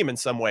our team in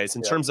some ways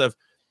in terms of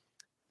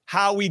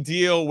how we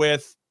deal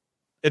with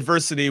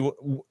adversity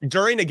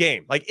during a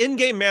game, like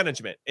in-game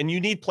management. And you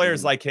need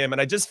players like him.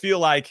 And I just feel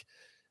like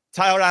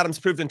Tyler Adams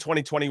proved in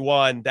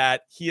 2021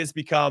 that he has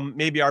become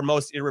maybe our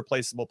most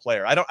irreplaceable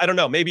player. I don't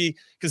know. Maybe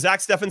because Zach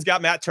Steffen's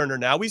got Matt Turner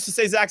now. We used to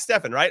say Zach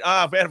Steffen, right?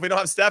 Man, if we don't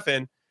have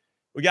Steffen,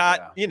 we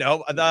got,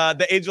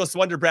 the ageless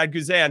wonder Brad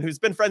Guzan, who's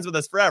been friends with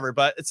us forever.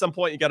 But at some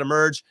point, you got to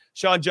merge.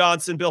 Sean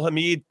Johnson, Bill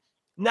Hamid,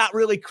 not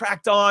really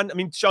cracked on. I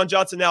mean, Sean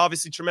Johnson now,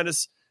 obviously,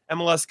 tremendous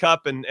MLS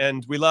Cup,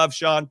 and we love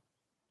Sean.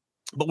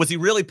 But was he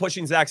really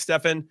pushing Zach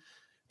Steffen?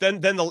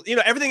 Then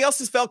everything else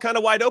has felt kind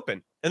of wide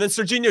open. And then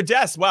Serginho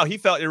Dest, wow, he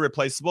felt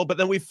irreplaceable. But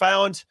then we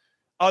found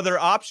other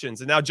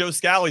options, and now Joe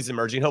Scally's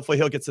emerging. Hopefully,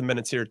 he'll get some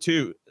minutes here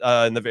too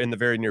in the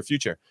very near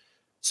future.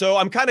 So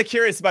I'm kind of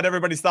curious about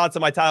everybody's thoughts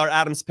on my Tyler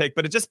Adams pick,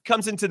 but it just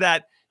comes into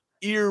that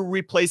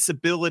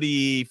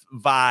irreplaceability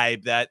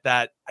vibe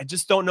that I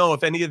just don't know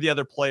if any of the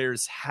other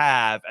players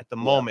have at the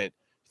moment.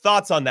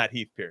 Thoughts on that,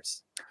 Heath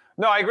Pearce?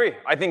 No, I agree.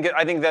 I think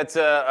that's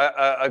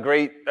a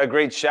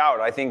great shout.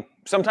 I think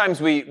sometimes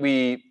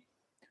we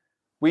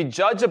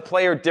judge a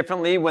player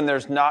differently when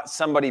there's not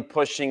somebody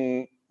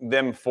pushing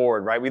them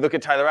forward, right? We look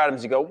at Tyler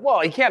Adams, you go, well,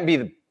 he can't be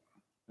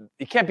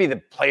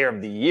the player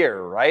of the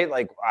year, right?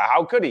 Like,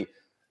 how could he?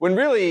 When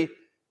really,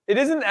 it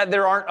isn't that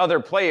there aren't other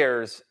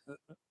players,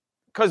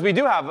 because we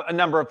do have a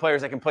number of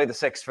players that can play the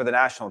six for the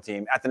national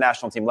team at the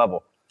national team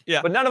level.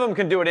 Yeah. But none of them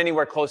can do it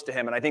anywhere close to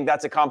him. And I think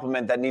that's a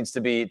compliment that needs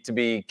to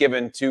be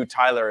given to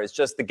Tyler. It's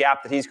just the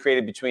gap that he's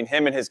created between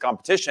him and his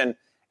competition.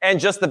 and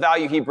just the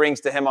value he brings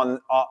to him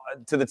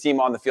to the team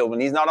on the field. When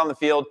he's not on the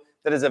field,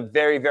 that is a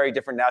very, very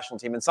different national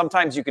team. And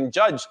sometimes you can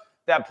judge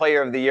that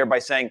player of the year by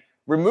saying,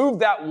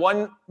 remove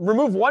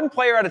one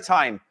player at a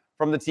time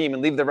from the team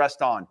and leave the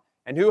rest on.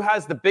 And who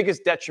has the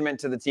biggest detriment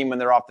to the team when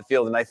they're off the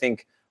field? And I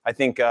think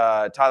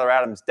Tyler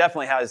Adams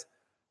definitely has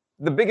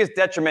the biggest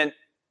detriment.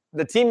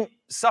 The team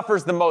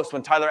suffers the most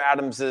when Tyler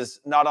Adams is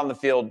not on the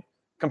field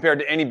compared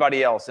to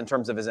anybody else in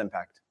terms of his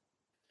impact.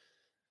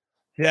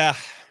 Yeah,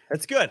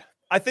 that's good.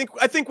 I think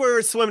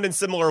we're swimming in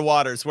similar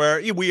waters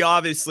where we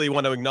obviously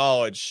want to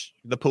acknowledge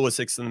the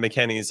Pulisics and the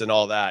McKennies and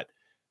all that.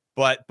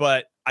 But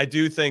I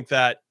do think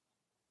that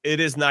it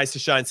is nice to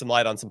shine some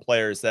light on some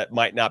players that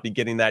might not be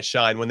getting that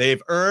shine when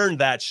they've earned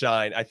that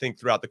shine, I think,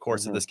 throughout the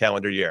course of this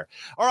calendar year.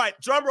 All right,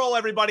 drum roll,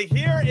 everybody.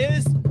 Here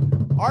is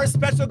our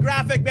special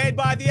graphic made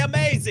by the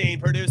amazing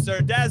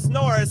producer, Des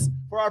Norris,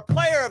 for our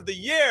player of the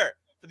year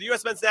for the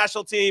U.S. men's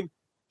national team.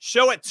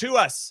 Show it to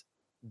us.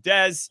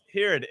 Des,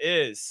 here it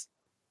is.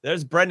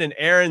 There's Brenden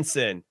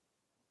Aaronson.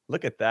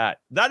 Look at that.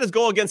 That is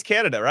goal against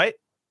Canada, right?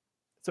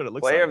 That's what it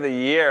looks like. Player of the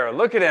year.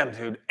 Look at him,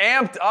 dude.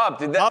 Amped up,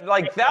 dude. That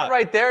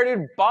right there,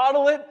 dude.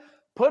 Bottle it.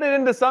 Put it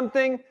into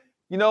something.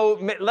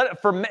 Let it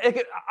ferment.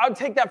 I would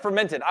take that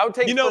fermented. I would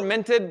take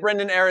fermented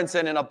Brenden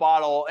Aaronson in a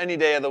bottle any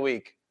day of the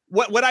week.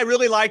 What I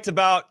really liked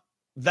about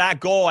that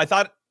goal, I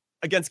thought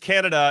against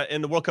Canada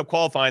in the World Cup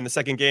qualifying, the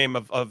second game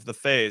of the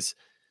phase,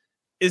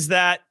 is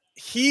that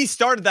he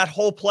started that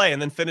whole play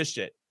and then finished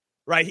it.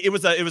 Right. It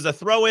was a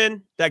throw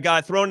in that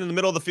got thrown in the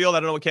middle of the field. I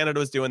don't know what Canada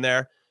was doing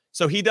there.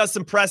 So he does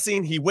some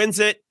pressing, he wins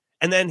it,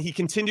 and then he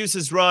continues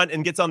his run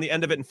and gets on the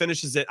end of it and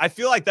finishes it. I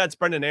feel like that's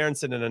Brenden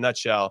Aaronson in a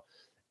nutshell.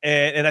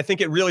 And I think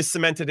it really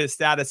cemented his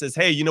status as,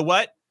 hey, you know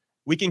what?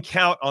 We can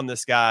count on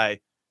this guy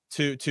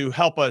to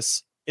help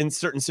us in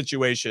certain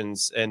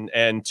situations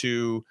and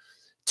to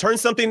turn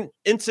something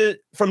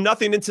from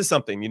nothing into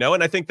something,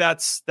 And I think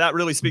that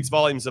really speaks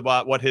volumes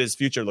about what his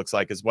future looks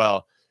like as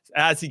well,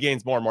 as he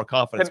gains more and more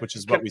confidence, which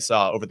is what we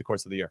saw over the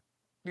course of the year.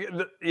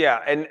 Yeah.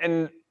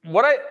 And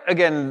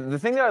the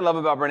thing that I love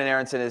about Brenden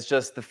Aaronson is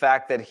just the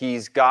fact that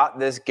he's got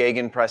this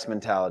gegenpress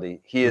mentality.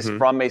 He is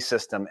from a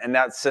system, and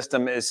that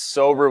system is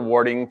so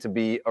rewarding to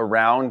be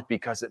around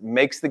because it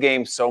makes the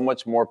game so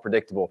much more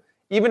predictable.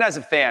 Even as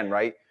a fan,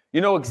 right?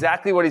 You know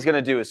exactly what he's going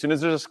to do. As soon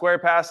as there's a square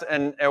pass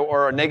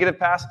or a negative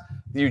pass,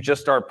 you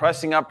just start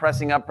pressing up,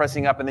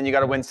 and then you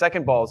got to win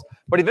second balls.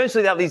 But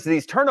eventually that leads to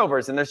these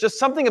turnovers, and there's just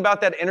something about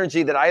that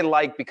energy that I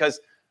like because,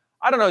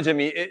 I don't know,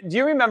 Jimmy, do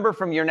you remember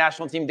from your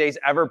national team days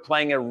ever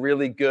playing a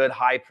really good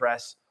high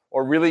press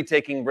or really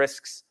taking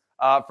risks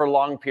for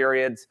long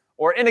periods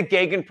or in a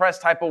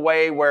gegenpress type of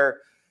way where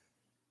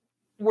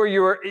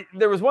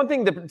there was one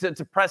thing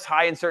to press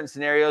high in certain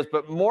scenarios,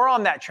 but more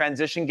on that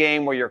transition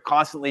game where you're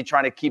constantly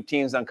trying to keep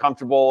teams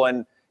uncomfortable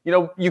and,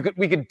 we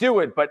could do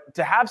it, but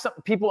to have some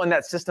people in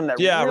that system that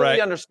really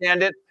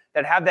understand it,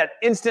 that have that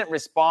instant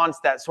response,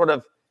 that sort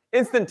of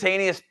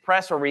instantaneous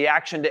press or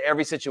reaction to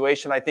every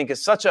situation, I think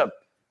is such a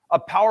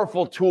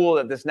powerful tool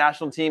that this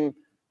national team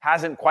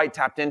hasn't quite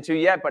tapped into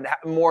yet, but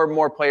more and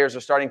more players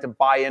are starting to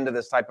buy into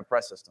this type of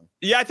press system.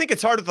 Yeah, I think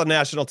it's hard with the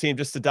national team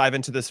just to dive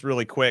into this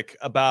really quick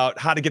about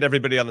how to get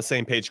everybody on the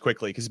same page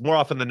quickly, because more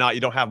often than not,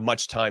 you don't have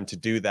much time to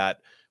do that.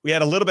 We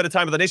had a little bit of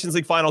time with the Nations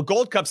League final.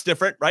 Gold Cup's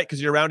different, right?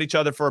 Because you're around each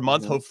other for a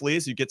month, hopefully,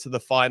 as you get to the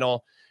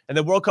final. And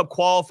then World Cup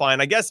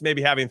qualifying, I guess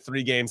maybe having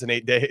 3 games in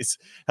 8 days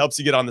helps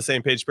you get on the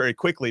same page very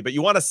quickly. But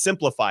you want to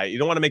simplify it. You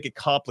don't want to make it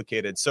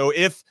complicated. So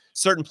if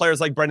certain players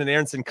like Brenden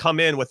Aaronson come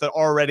in with an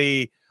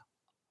already,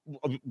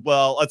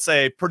 let's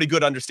say, pretty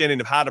good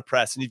understanding of how to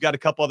press, and you've got a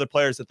couple other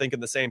players that think in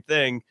the same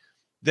thing,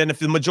 then if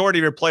the majority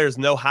of your players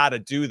know how to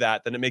do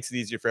that, then it makes it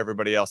easier for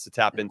everybody else to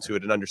tap into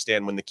it and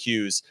understand when the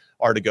cues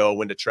are to go,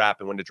 when to trap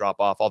and when to drop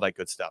off, all that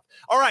good stuff.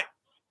 All right,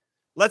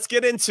 let's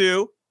get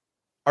into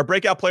our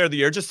breakout player of the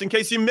year. Just in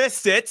case you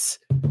missed it,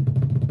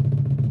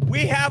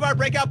 we have our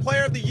breakout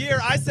player of the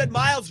year. I said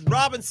Miles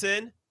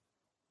Robinson,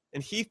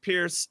 and Heath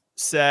Pierce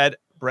said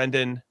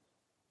Brenden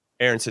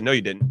Aaronson. No,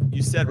 you didn't.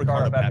 You said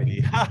Ricardo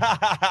Pepi.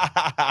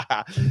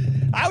 I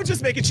was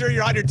just making sure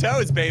you're on your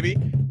toes, baby.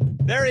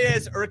 There he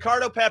is,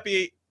 Ricardo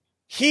Pepi,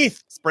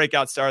 Heath's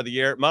breakout star of the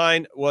year.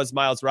 Mine was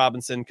Miles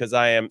Robinson because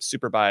I am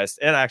super biased,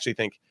 and I actually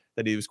think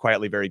that he was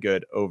quietly very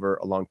good over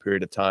a long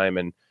period of time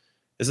and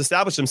has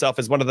established himself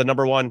as one of the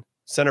number 1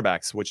 center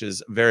backs, which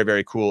is very,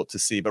 very cool to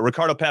see. But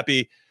Ricardo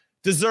Pepi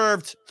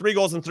deserved 3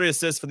 goals and 3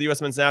 assists for the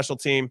U.S. men's national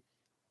team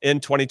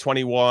in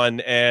 2021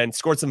 and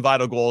scored some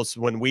vital goals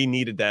when we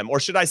needed them. Or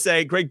should I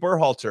say Greg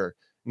Berhalter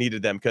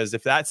needed them, because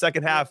if that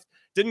second half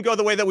didn't go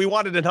the way that we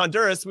wanted in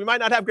Honduras, we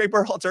might not have Greg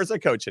Berhalter as a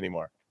coach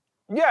anymore.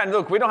 Yeah, and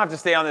look, we don't have to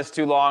stay on this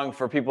too long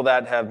for people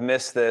that have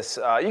missed this.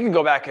 You can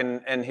go back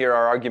and hear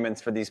our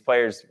arguments for these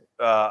players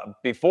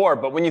before.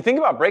 But when you think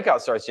about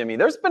breakout stars, Jimmy,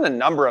 there's been a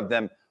number of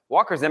them.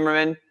 Walker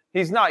Zimmerman,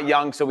 he's not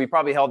young, so we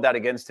probably held that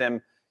against him.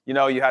 You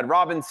had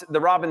the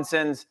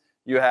Robinsons,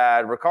 you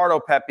had Ricardo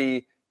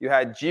Pepi, you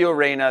had Gio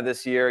Reyna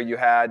this year, you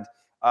had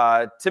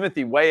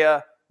Timothy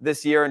Weah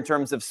this year in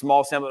terms of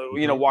small sample,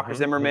 Walker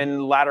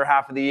Zimmerman, latter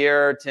half of the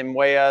year, Tim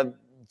Weah,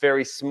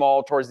 very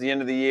small towards the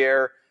end of the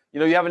year.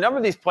 You have a number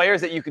of these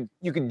players that you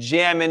could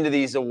jam into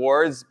these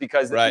awards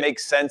because it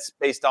makes sense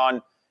based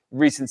on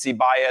recency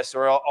bias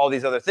or all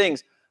these other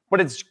things. But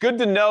it's good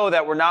to know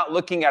that we're not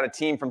looking at a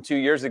team from 2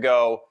 years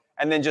ago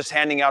and then just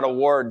handing out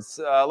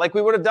awards like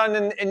we would have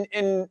done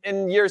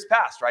in years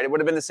past, right? It would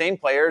have been the same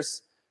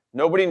players.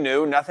 Nobody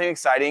knew, nothing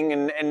exciting.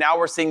 And now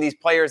we're seeing these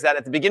players that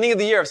at the beginning of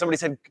the year, if somebody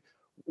said,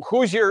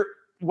 who's your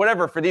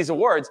whatever for these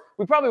awards,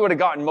 we probably would have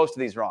gotten most of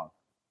these wrong.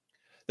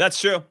 That's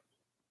true.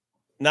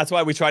 And that's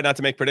why we try not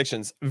to make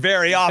predictions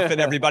very often,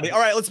 everybody. All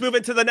right, let's move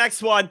into the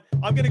next one.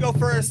 I'm going to go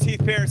first,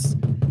 Heath Pearce.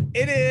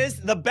 It is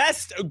the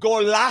best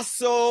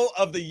golazo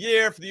of the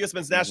year for the U.S.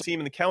 men's national team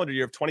in the calendar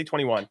year of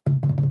 2021.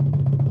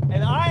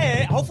 And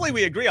hopefully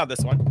we agree on this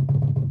one.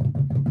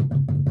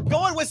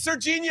 Going with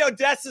Sergiño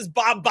Dest's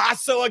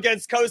bombazo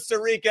against Costa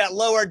Rica at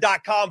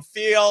lower.com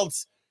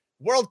fields.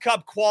 World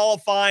Cup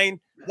qualifying.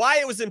 Why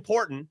it was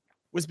important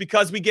was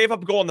because we gave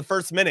up a goal in the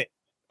first minute.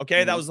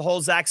 Okay, that was the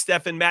whole Zach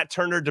Steffen, Matt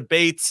Turner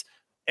debates.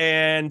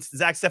 And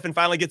Zach Steffen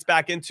finally gets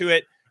back into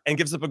it and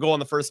gives up a goal in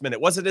the first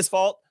minute. Was it his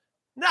fault?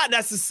 Not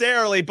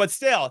necessarily, but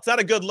still, it's not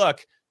a good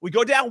look. We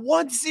go down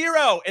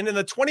 1-0, and in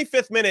the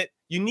 25th minute,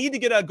 you need to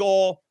get a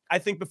goal, I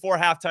think, before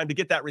halftime to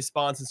get that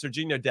response. And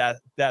Sergiño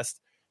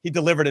Dest, he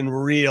delivered in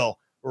real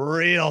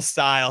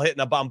style, hitting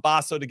a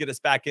bombazo to get us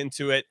back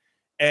into it.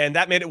 And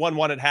that made it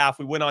 1-1 at half.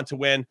 We went on to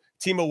win.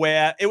 Timo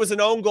Weah, it was an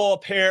own goal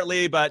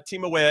apparently, but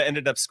Timo Weah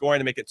ended up scoring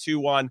to make it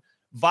 2-1.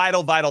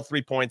 Vital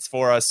 3 points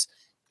for us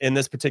in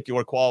this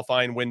particular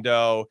qualifying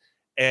window.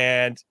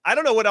 And I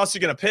don't know what else you're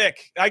going to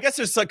pick. I guess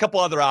there's a couple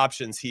other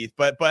options, Heath,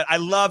 but I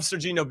love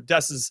Sergiño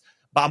Dest's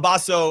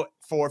bombazo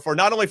for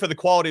not only for the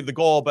quality of the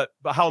goal, but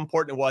how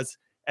important it was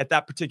at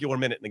that particular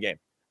minute in the game.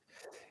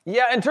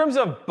 Yeah, in terms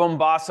of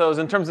bombazos,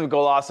 in terms of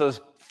golazos,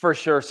 for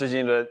sure,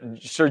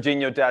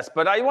 Sergiño Dest.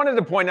 But I wanted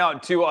to point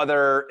out two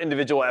other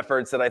individual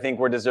efforts that I think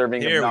were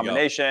deserving of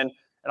nomination,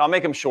 and I'll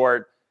make them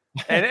short.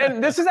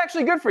 And this is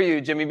actually good for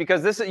you, Jimmy,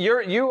 because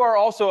you are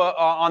also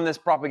on this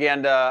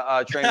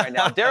propaganda train right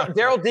now.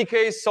 Daryl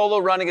Dike's solo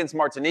run against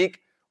Martinique,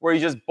 where he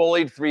just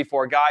bullied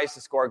 3-4 guys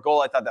to score a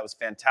goal. I thought that was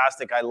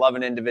fantastic. I love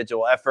an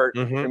individual effort.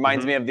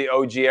 Reminds me of the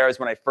OG eras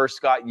when I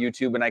first got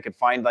YouTube and I could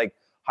find like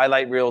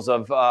highlight reels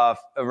of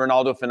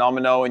Ronaldo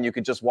Fenomeno, and you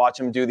could just watch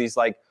him do these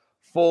like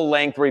full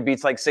length where he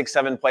beats like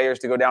 6-7 players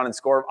to go down and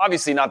score.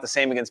 Obviously not the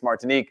same against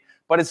Martinique,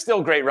 but it's still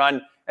a great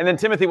run. And then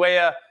Timothy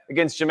Weah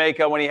against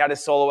Jamaica when he had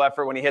his solo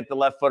effort, when he hit the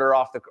left footer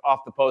off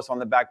the post on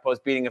the back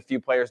post, beating a few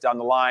players down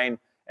the line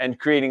and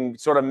creating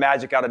sort of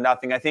magic out of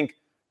nothing. I think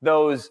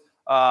those,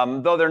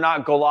 though they're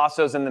not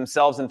golazos in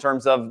themselves in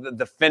terms of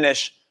the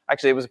finish,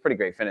 actually it was a pretty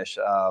great finish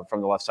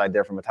from the left side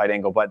there from a tight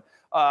angle. But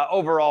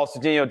overall,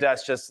 Sergiño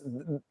Dest, just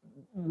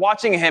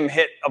watching him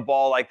hit a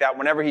ball like that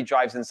whenever he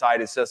drives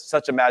inside is just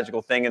such a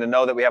magical thing. And to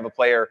know that we have a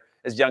player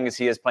as young as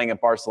he is playing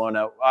at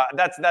Barcelona,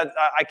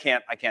 I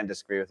can't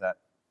disagree with that.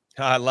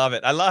 I love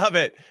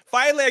it.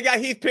 Finally, I got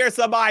Heath Pearce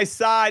on my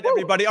side,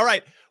 everybody. All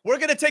right, we're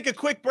going to take a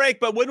quick break,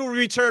 but when we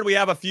return, we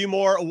have a few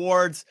more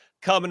awards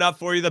coming up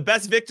for you. The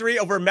best victory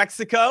over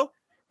Mexico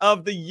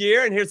of the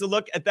year, and here's a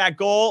look at that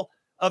goal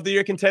of the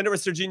year contender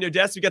with Sergiño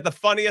Dest. We got the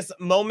funniest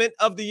moment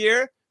of the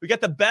year. We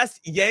got the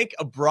best Yank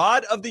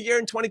abroad of the year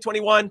in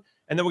 2021,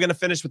 and then we're going to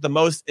finish with the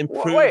most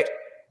improved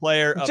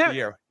player of the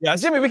year.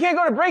 Yes, Jimmy, we can't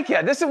go to break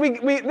yet. This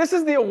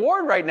is the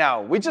award right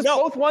now. We just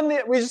both won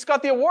we just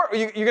got the award.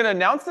 You're going to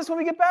announce this when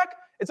we get back?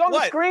 It's on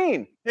the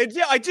screen.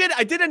 Yeah, I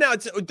did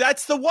announce.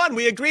 That's the one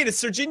we agreed.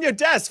 It's Sergiño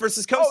Dest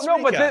versus Costa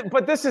Rica.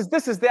 But this is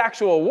the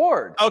actual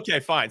award. Okay,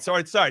 fine.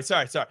 Sorry.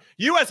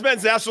 U.S.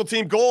 men's national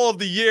team goal of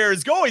the year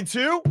is going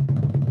to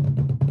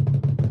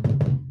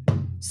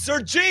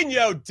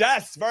Sergiño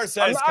Dest versus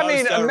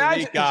Costa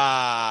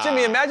Rica.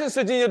 Jimmy, imagine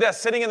Sergiño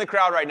Dest sitting in the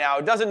crowd right now.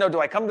 Doesn't know, do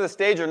I come to the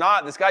stage or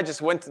not? This guy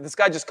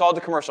just called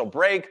a commercial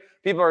break.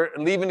 People are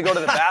leaving to go to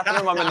the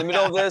bathroom. I'm in the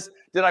middle of this.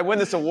 Did I win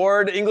this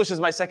award? English is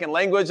my second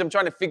language. I'm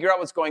trying to figure out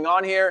what's going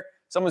on here.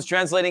 Someone's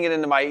translating it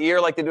into my ear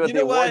like they do at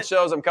the award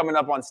shows. I'm coming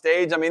up on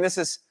stage. I mean, this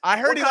is... I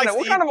heard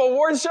what kind of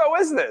award show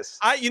is this?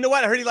 You know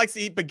what? I heard he likes to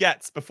eat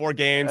baguettes before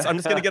games. I'm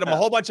just going to get him a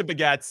whole bunch of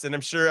baguettes, and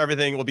I'm sure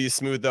everything will be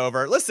smoothed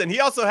over. Listen, he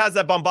also has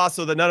that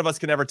bombazo that none of us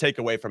can ever take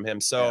away from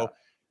him. So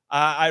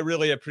I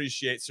really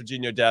appreciate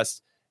Sergiño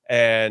Dest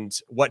and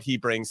what he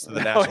brings to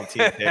the national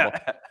team table.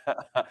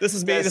 This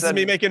is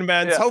me making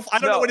amends. I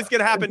don't know what is going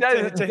to happen.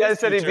 Des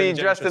said he'd be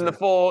dressed in the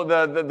full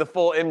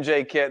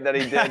MJ kit that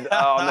he did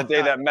on the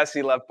day that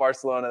Messi left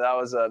Barcelona. That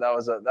was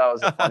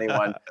a funny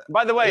one.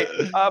 By the way,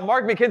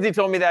 Mark McKenzie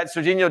told me that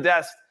Sergiño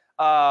Dest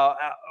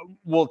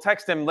will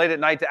text him late at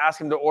night to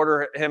ask him to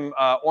order him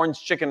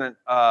orange chicken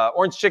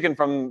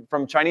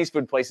from Chinese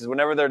food places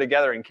whenever they're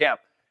together in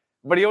camp.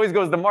 But he always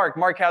goes to Mark.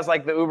 Mark has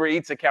like the Uber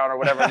Eats account or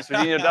whatever, and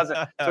Sergiño doesn't.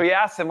 So he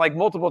asks him like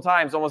multiple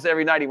times, almost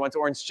every night. He wants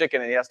orange chicken,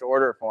 and he has to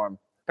order it for him.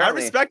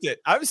 Apparently, I respect it.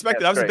 I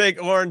was a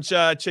big orange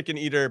chicken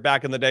eater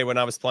back in the day when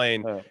I was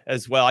playing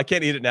as well. I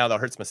can't eat it now, though.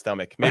 It hurts my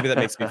stomach. Maybe that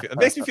makes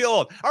me feel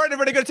old. All right,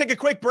 everybody, going to take a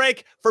quick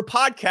break for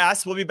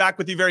podcasts. We'll be back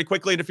with you very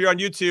quickly. And if you're on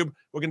YouTube,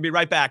 we're going to be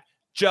right back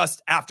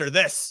just after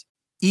this.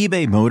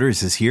 eBay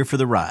Motors is here for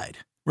the ride.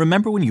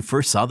 Remember when you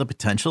first saw the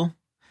potential?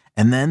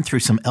 And then through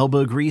some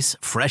elbow grease,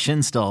 fresh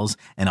installs,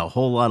 and a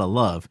whole lot of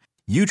love,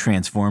 you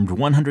transformed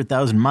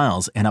 100,000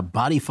 miles and a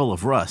body full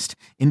of rust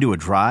into a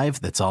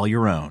drive that's all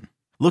your own.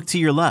 Look to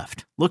your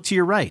left. Look to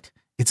your right.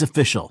 It's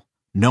official.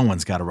 No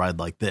one's got a ride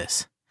like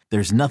this.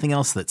 There's nothing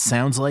else that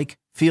sounds like,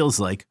 feels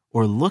like,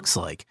 or looks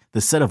like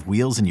the set of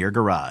wheels in your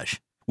garage.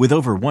 With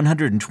over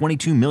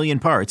 122 million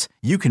parts,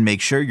 you can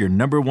make sure your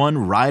number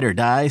one ride or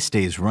die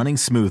stays running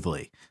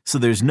smoothly. So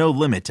there's no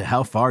limit to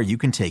how far you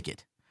can take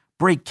it.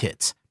 Brake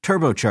kits,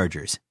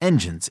 turbochargers,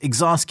 engines,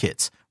 exhaust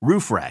kits,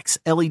 roof racks,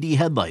 LED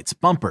headlights,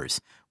 bumpers,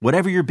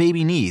 whatever your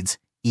baby needs,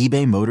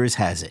 eBay Motors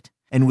has it.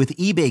 And with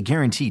eBay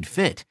Guaranteed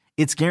Fit,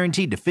 it's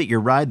guaranteed to fit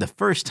your ride the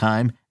first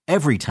time,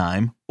 every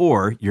time,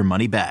 or your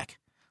money back.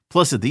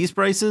 Plus at these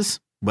prices,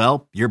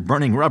 well, you're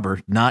burning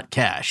rubber, not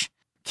cash.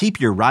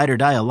 Keep your ride or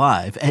die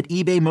alive at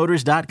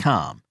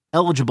ebaymotors.com.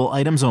 Eligible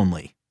items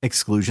only.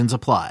 Exclusions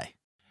apply.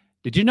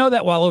 Did you know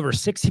that while over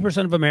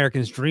 60% of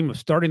Americans dream of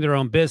starting their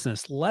own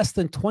business, less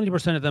than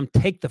 20% of them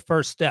take the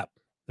first step?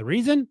 The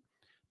reason?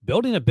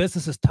 Building a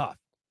business is tough.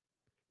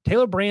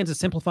 Taylor Brands is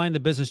simplifying the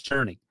business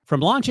journey.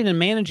 From launching and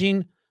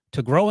managing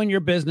to growing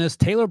your business,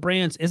 Taylor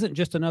Brands isn't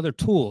just another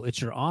tool.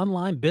 It's your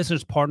online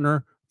business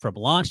partner from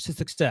launch to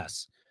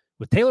success.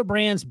 With Taylor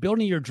Brands,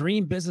 building your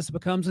dream business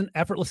becomes an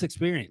effortless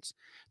experience.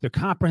 Their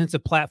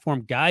comprehensive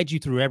platform guides you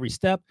through every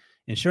step,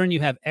 ensuring you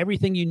have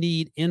everything you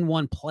need in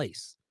one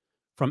place.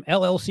 From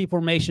LLC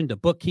formation to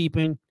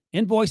bookkeeping,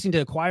 invoicing to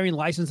acquiring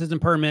licenses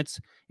and permits,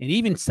 and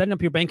even setting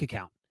up your bank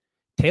account,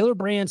 Taylor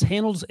Brands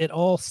handles it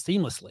all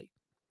seamlessly.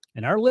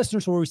 And our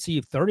listeners will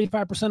receive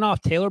 35% off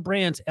Taylor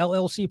Brands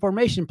LLC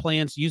formation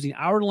plans using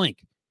our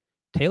link,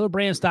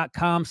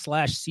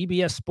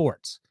 taylorbrands.com/CBS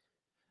Sports.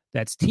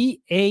 That's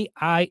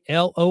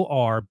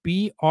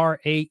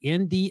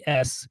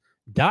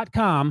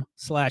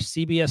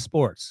TAILORBRANDS.com/CBS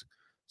Sports.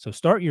 So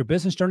start your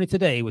business journey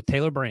today with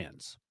Taylor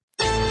Brands.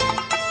 All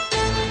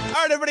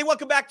right, everybody,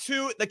 welcome back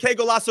to the Qué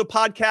Golazo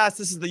podcast.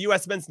 This is the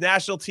U.S. Men's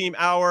National Team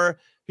Hour.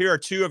 Here are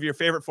two of your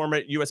favorite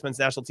former U.S. Men's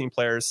National Team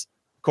players,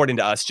 according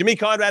to us, Jimmy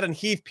Conrad and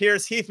Heath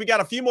Pierce. Heath, we got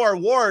a few more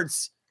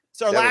awards.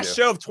 It's our last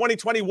show of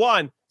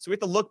 2021, so we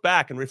have to look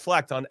back and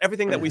reflect on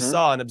everything that we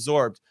saw and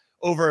absorbed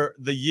over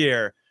the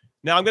year.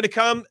 Now, I'm going to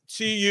come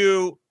to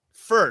you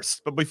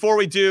first, but before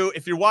we do,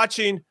 if you're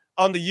watching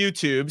on the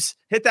YouTubes,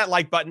 hit that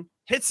like button,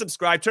 hit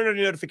subscribe, turn on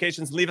your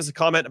notifications, leave us a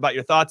comment about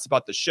your thoughts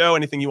about the show,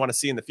 anything you want to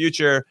see in the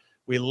future.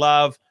 We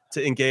love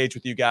to engage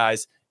with you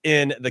guys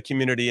in the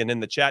community and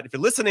in the chat. If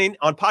you're listening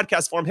on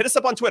podcast form, hit us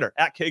up on Twitter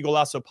at Qué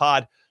Golazo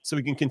Pod so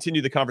we can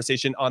continue the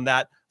conversation on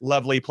that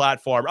lovely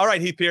platform. All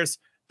right, Heath Pierce,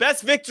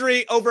 best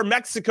victory over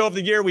Mexico of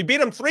the year. We beat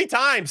them 3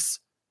 times.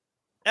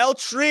 El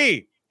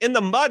Tri in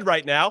the mud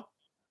right now.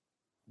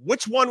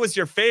 Which one was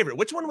your favorite?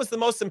 Which one was the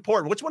most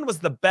important? Which one was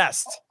the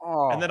best?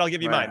 And then I'll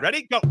give you mine.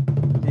 Ready? Go.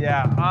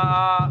 Yeah,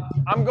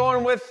 I'm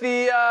going with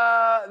the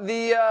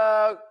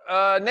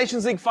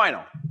Nations League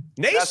final.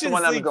 Nations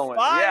League final.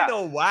 Yeah.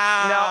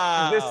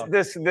 Wow. Now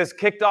this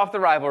kicked off the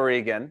rivalry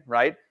again,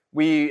 right?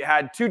 We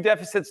had 2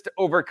 deficits to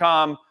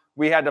overcome.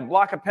 We had to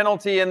block a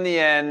penalty in the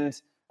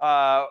end.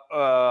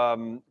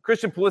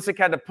 Christian Pulisic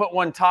had to put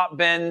one top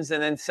bins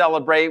and then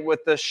celebrate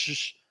with the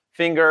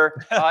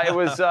finger.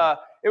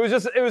 It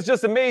was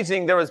just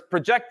amazing. There was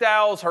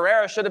projectiles.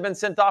 Herrera should have been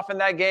sent off in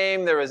that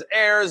game. There was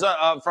errors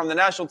from the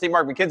national team.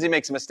 Mark McKenzie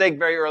makes a mistake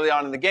very early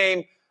on in the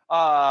game.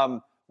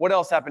 What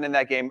else happened in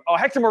that game? Oh,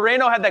 Hector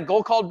Moreno had that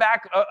goal called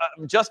back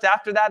just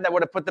after that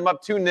would have put them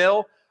up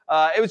 2-0.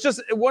 It was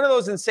just one of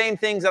those insane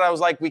things that I was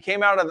like, we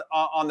came out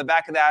on the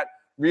back of that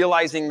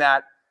realizing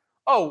that,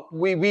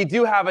 we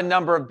do have a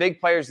number of big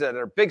players that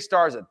are big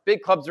stars at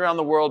big clubs around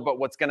the world, but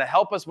what's going to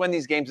help us win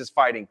these games is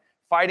fighting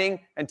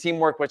and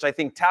teamwork, which I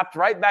think tapped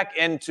right back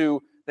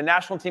into the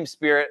national team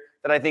spirit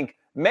that I think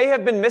may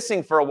have been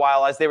missing for a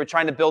while as they were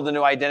trying to build a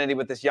new identity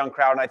with this young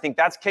crowd. And I think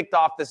that's kicked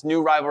off this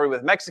new rivalry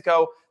with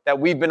Mexico that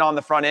we've been on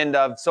the front end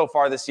of so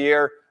far this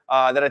year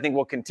that I think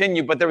will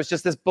continue. But there was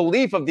just this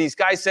belief of these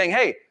guys saying,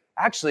 hey,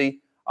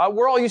 actually,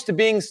 we're all used to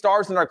being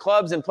stars in our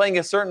clubs and playing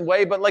a certain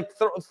way, but like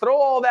throw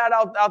all that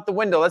out the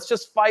window. Let's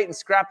just fight and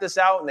scrap this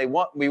out. And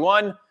we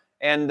won.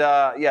 And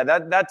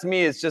that to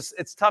me is just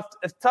it's tough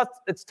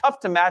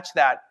to match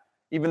that,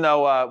 even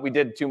though we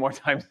did 2 more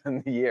times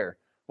in the year.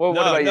 What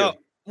about you?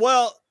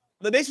 Well,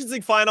 the Nations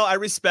League final, I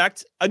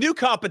respect. A new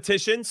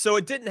competition, so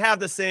it didn't have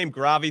the same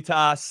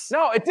gravitas.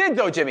 No, it did,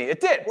 though, Jimmy. It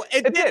did. Well,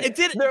 it did in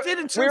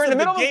terms we were in the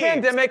middle of the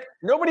pandemic.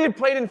 Nobody had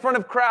played in front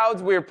of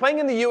crowds. We were playing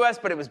in the U.S.,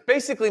 but it was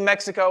basically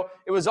Mexico.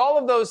 It was all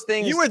of those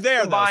things. You were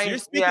there, combined. Though, so you're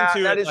speaking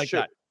to that it is like true.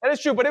 that. That is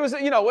true, but it was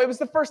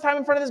the first time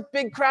in front of this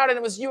big crowd, and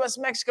it was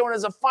U.S.-Mexico, and it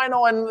was a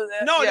final. And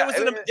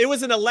it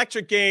was an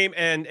electric game,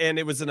 and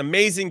it was an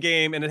amazing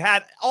game, and it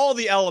had all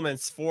the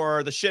elements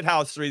for the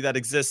shithousery that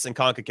exists in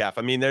CONCACAF.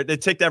 I mean, they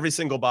ticked every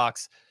single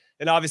box,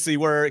 and obviously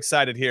we're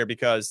excited here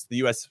because the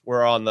U.S.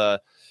 were on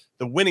the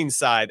winning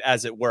side,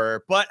 as it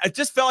were. But I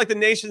just felt like the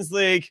Nations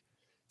League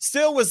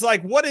still was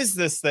like, what is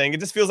this thing? It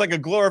just feels like a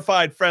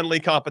glorified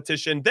friendly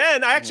competition.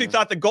 Then I actually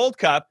thought the Gold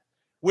Cup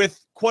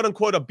with quote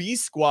unquote a B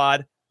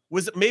squad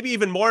was maybe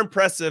even more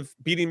impressive,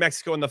 beating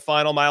Mexico in the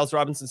final. Miles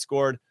Robinson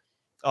scored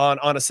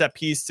on a set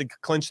piece to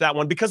clinch that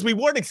one because we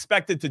weren't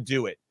expected to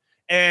do it.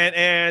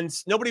 And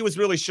nobody was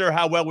really sure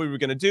how well we were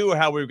going to do or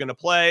how we were going to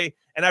play.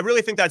 And I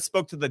really think that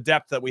spoke to the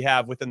depth that we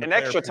have within the and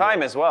extra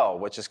time as well,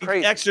 which is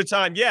crazy. Extra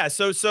time, yeah.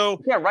 So you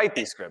can't write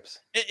these scripts.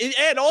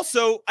 And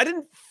also, I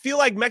didn't feel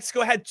like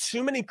Mexico had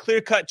too many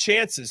clear-cut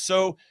chances.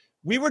 So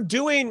we were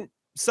doing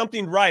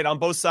something right on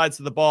both sides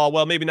of the ball.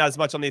 Well, maybe not as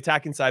much on the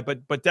attacking side,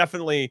 but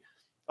definitely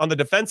on the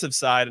defensive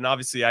side. And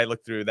obviously, I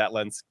looked through that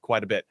lens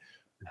quite a bit.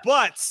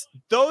 But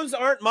those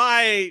aren't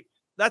my.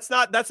 That's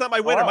not my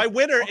winner. My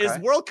winner is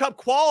World Cup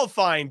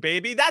qualifying,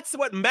 baby. That's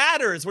what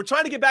matters. We're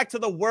trying to get back to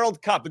the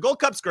World Cup. The Gold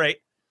Cup's great.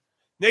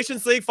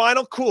 Nations League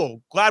final,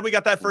 cool. Glad we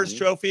got that first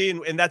trophy,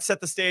 and that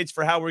set the stage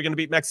for how we're going to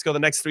beat Mexico the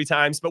next 3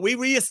 times. But we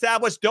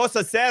reestablished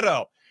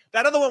 2-0.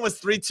 That other one was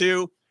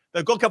 3-2.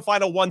 The Gold Cup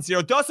final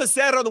 1-0.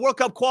 2-0, the World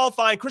Cup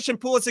qualifying. Christian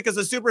Pulisic as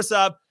a super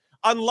sub,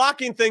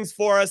 unlocking things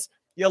for us.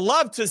 You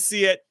love to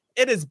see it.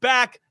 It is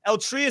back. El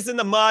Tri is in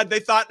the mud. They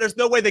thought there's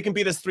no way they can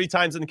beat us 3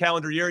 times in the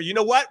calendar year. You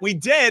know what? We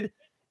did.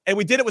 And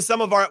we did it with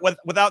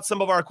without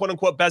some of our quote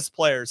unquote best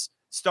players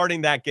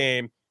starting that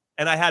game.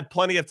 And I had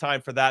plenty of time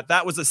for that.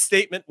 That was a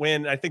statement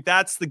win. I think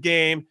that's the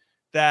game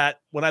that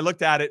when I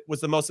looked at it was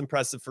the most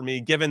impressive for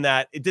me, given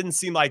that it didn't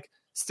seem like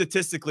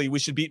statistically we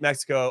should beat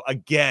Mexico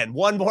again,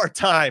 one more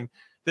time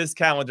this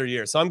calendar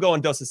year. So I'm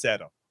going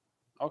 2-0.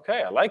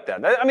 Okay. I like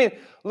that. I mean,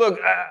 look,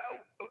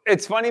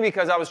 it's funny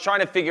because I was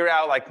trying to figure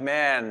out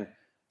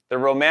the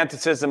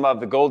romanticism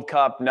of the Gold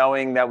Cup,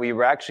 knowing that we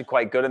were actually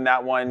quite good in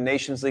that one.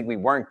 Nations League, we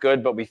weren't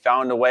good, but we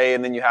found a way.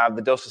 And then you have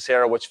the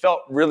 2-0, which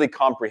felt really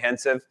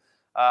comprehensive.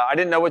 I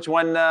didn't know which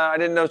one. I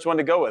didn't know which one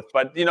to go with.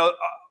 But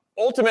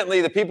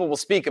ultimately, the people will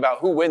speak about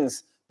who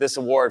wins this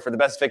award for the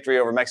best victory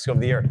over Mexico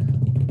of the year.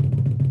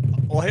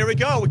 Well, here we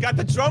go. We got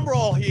the drum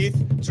roll,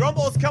 Heath. Drum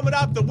roll's coming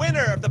up. The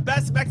winner of the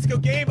best Mexico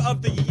game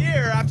of the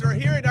year, after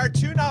hearing our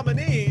 2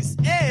 nominees,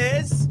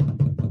 is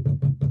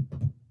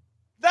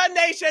the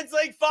Nations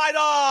League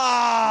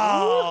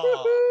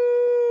final.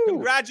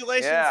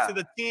 Congratulations to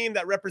the team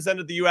that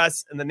represented the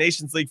U.S. in the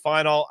Nations League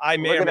final. I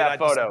may or may not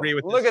disagree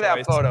with this Look at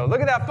that photo. Look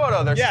at that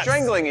photo. They're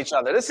strangling each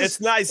other. It's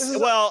nice.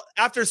 Well,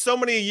 after so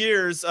many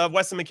years of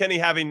Weston McKennie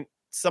having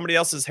somebody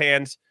else's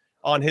hand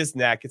on his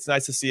neck, it's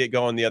nice to see it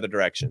going the other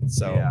direction.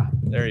 So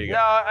there you go. No,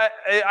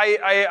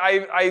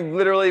 I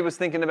literally was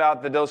thinking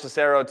about the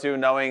 2-0 too,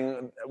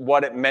 knowing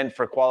what it meant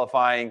for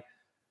qualifying.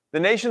 The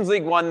Nations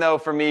League one, though,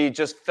 for me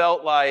just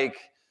felt like,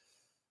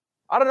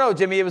 I don't know,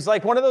 Jimmy. It was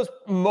like one of those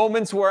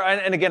moments where,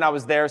 and again, I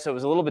was there, so it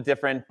was a little bit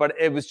different, but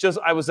it was just,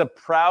 I was a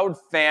proud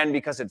fan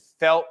because it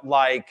felt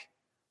like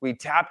we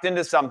tapped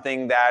into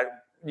something that,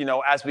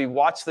 as we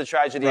watched the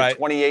tragedy of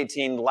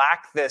 2018,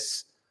 lacked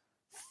this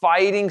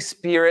fighting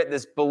spirit,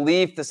 this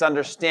belief, this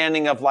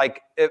understanding of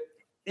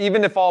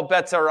even if all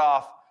bets are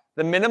off,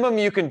 the minimum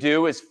you can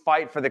do is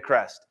fight for the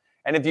crest.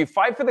 And if you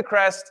fight for the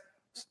crest,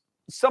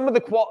 some of the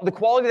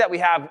quality that we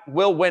have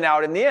will win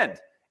out in the end.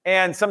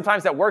 And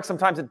sometimes that works,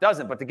 sometimes it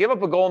doesn't. But to give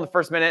up a goal in the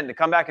first minute and to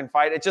come back and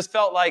fight, it just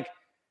felt like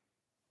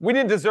we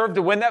didn't deserve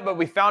to win that, but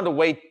we found a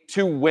way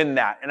to win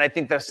that. And I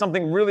think there's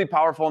something really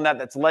powerful in that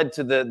that's led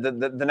to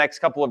the next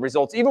couple of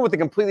results, even with a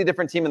completely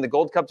different team in the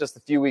Gold Cup just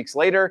a few weeks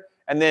later.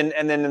 And then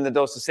in the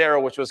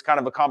 2-0, which was kind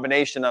of a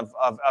combination of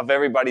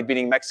everybody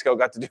beating Mexico,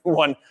 got to do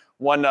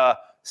one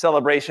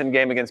celebration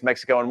game against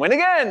Mexico and win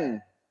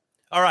again.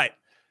 All right.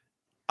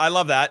 I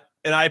love that.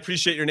 And I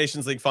appreciate your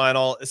Nations League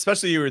final,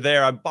 especially you were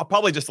there. I'm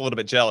probably just a little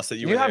bit jealous that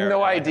you were there. You have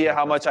no idea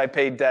how much I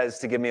paid Des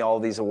to give me all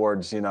these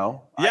awards, Yeah,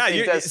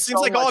 it seems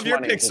like all of your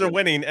picks are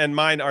winning and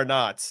mine are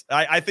not.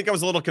 I think I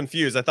was a little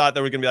confused. I thought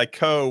there were going to be like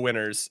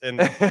co-winners, and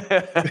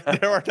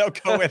there are no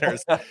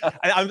co-winners.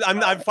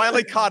 I'm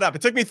finally caught up.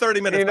 It took me 30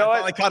 minutes. I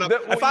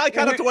finally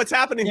caught up to what's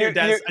happening here,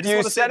 Des. I just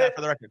want to say that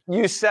for the record.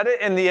 You said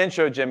it in the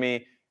intro,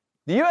 Jimmy.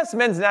 The U.S.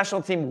 men's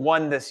national team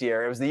won this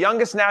year. It was the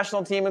youngest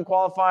national team in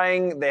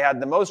qualifying. They had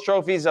the most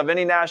trophies of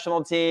any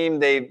national team.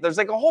 There's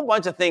like a whole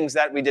bunch of things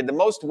that we did. The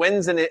most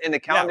wins in a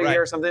calendar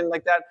year or something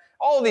like that.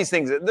 All of these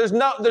things. There's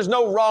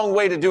no wrong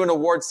way to do an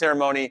award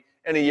ceremony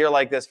in a year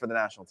like this for the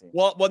national team.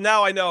 Well,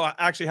 now I know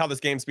actually how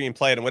this game's being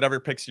played, and whatever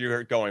picks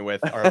you're going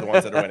with are the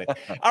ones that are winning.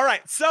 All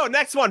right, so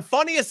next one,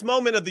 funniest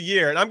moment of the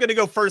year. And I'm going to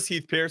go first,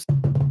 Heath Pierce.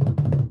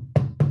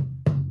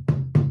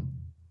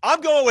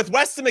 I'm going with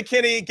Weston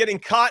McKennie getting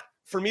caught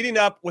for meeting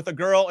up with a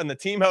girl in the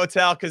team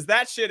hotel, because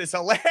that shit is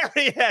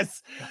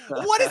hilarious.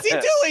 What is he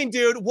doing,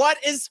 dude? What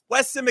is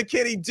Weston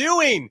McKennie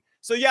doing?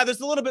 So yeah,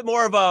 there's a little bit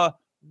more of a,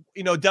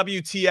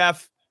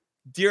 WTF,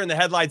 deer in the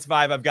headlights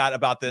vibe I've got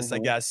about this, I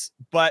guess.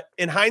 But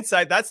in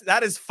hindsight,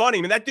 that is funny.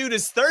 I mean, that dude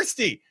is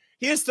thirsty.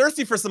 He is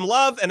thirsty for some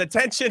love and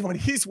attention when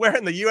he's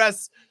wearing the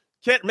U.S.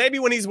 kit, maybe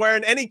when he's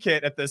wearing any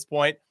kit at this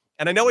point.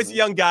 And I know he's a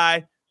young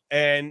guy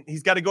and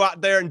he's got to go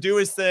out there and do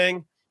his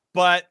thing,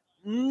 but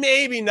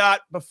maybe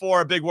not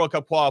before a big World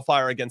Cup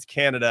qualifier against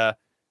Canada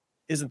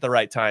isn't the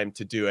right time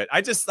to do it.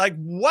 I just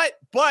what?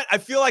 But I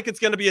feel like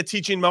it's going to be a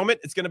teaching moment.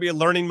 It's going to be a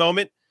learning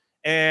moment.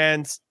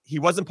 And He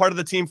wasn't part of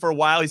the team for a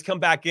while. He's come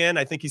back in.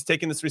 I think he's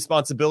taken this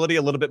responsibility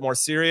a little bit more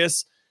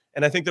serious.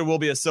 And I think there will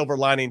be a silver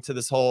lining to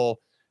this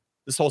whole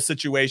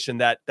situation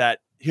that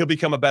he'll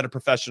become a better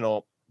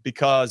professional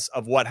because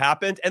of what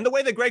happened and the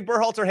way that Greg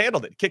Berhalter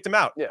handled it. Kicked him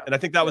out. Yeah. And I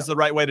think that was the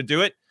right way to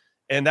do it.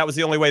 And that was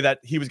the only way that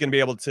he was going to be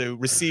able to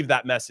receive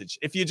that message.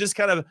 If you just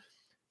kind of,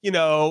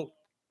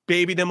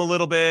 babied him a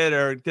little bit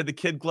or did the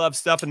kid glove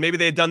stuff, and maybe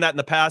they had done that in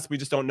the past, we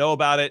just don't know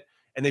about it,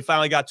 and they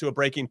finally got to a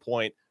breaking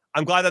point.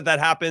 I'm glad that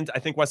happened. I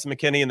think Weston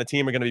McKennie and the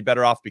team are going to be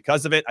better off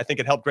because of it. I think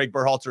it helped Greg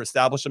Berhalter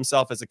establish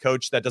himself as a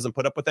coach that doesn't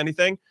put up with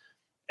anything.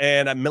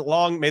 And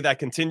may that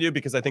continue,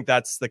 because I think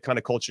that's the kind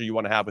of culture you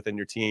want to have within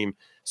your team.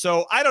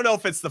 So I don't know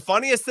if it's the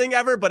funniest thing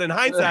ever, but in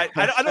hindsight,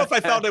 I don't know if I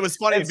felt it was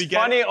funny. It's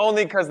funny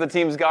only because the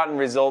team's gotten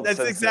results.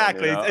 That's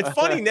exactly. Then, It's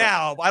funny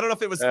now. I don't know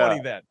if it was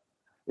funny then.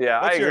 Yeah,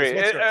 I agree.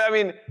 I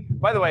mean,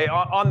 by the way,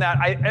 on that,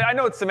 I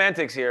know it's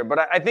semantics here, but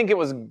I think it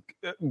was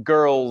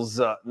girls,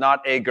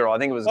 not a girl. I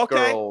think it was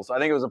girls. I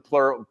think it was a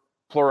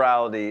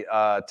plurality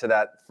to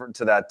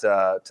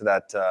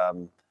that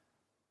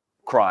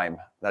crime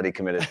that he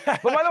committed.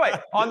 But by the way,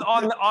 on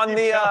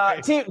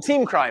the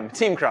team crime.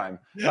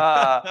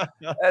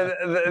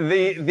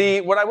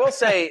 What I will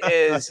say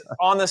is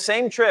on the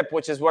same trip,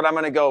 which is what I'm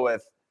going to go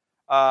with.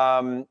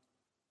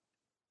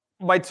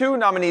 My two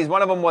nominees,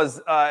 one of them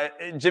was,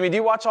 Jimmy, do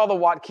you watch all the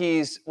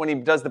Watkins when he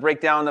does the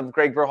breakdown of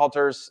Greg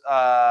Berhalter's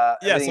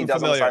yes, he I'm does familiar.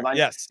 On the sideline?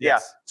 Yes. Yeah.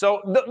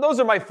 So those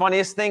are my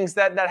funniest things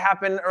that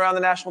happen around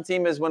the national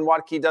team is when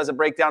Watkins does a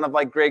breakdown of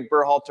like Greg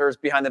Berhalter's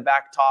behind the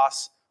back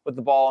toss with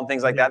the ball and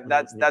things like that.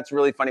 That's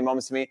really funny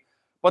moments to me.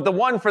 But the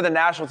one for the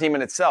national team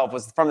in itself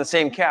was from the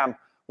same camp,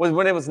 was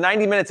when it was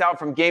 90 minutes out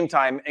from game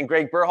time and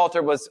Greg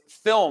Berhalter was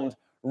filmed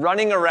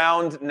running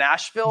around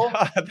Nashville.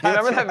 Do you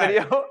remember that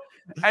video?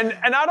 And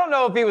I don't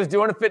know if he was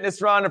doing a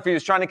fitness run or if he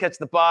was trying to catch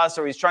the bus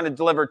or he's trying to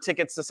deliver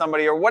tickets to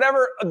somebody or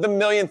whatever the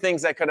million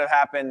things that could have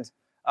happened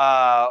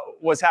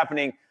was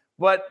happening.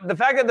 But the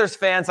fact that there's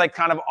fans like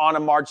kind of on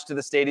a march to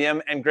the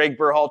stadium and Greg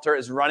Berhalter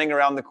is running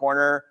around the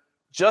corner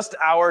just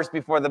hours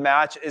before the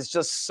match is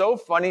just so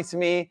funny to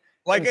me.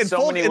 Like in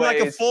like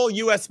a full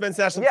U.S. men's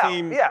national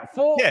team. Yeah,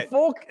 full kit.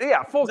 Like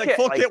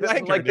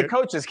the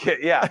coach's kit.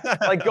 Yeah,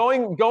 like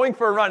going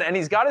for a run, and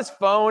he's got his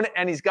phone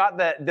and he's got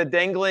the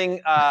dangling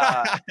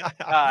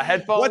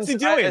headphones. What's he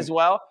doing as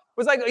well? It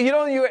was like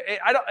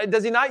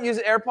does he not use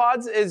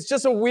AirPods? It's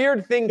just a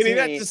weird thing to me.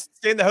 Did he not just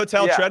stay in the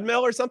hotel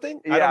treadmill or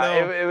something? Yeah, I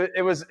don't know.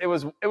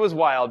 It was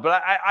wild.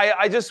 But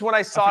I just when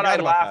I saw it, I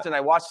laughed and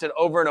I watched it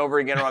over and over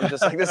again. And I'm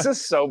just like, this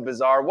is so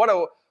bizarre.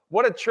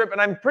 What a trip. And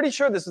I'm pretty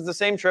sure this is the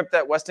same trip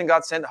that Weston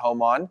got sent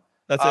home on.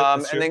 That's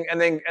it. And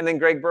then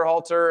Greg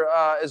Berhalter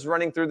is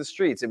running through the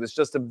streets. It was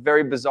just a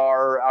very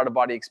bizarre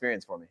out-of-body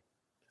experience for me.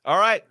 All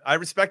right. I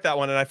respect that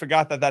one. And I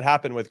forgot that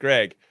happened with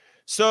Greg.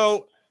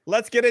 So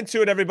let's get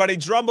into it, everybody.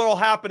 Drum roll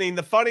happening.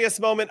 The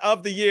funniest moment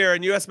of the year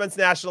in U.S. men's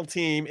national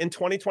team in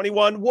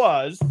 2021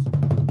 was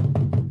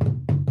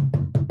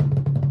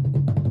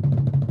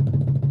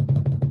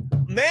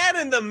Man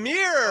in the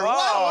Mirror.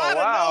 Out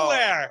of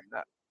nowhere.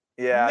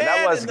 Yeah, Man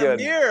that was good.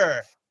 The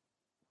mirror.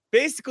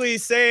 Basically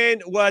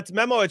saying what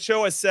Memo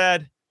Ochoa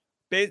said,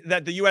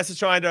 that the U.S. is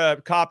trying to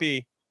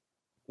copy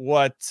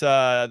what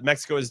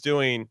Mexico is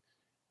doing,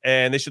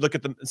 and they should look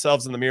at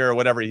themselves in the mirror or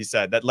whatever he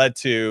said. That led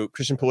to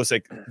Christian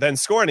Pulisic then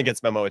scoring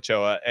against Memo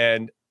Ochoa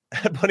and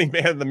putting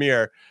Man in the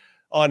Mirror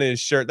on his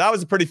shirt. That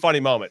was a pretty funny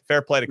moment.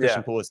 Fair play to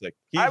Christian Pulisic.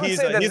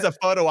 He's a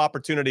photo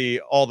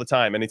opportunity all the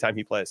time, anytime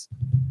he plays.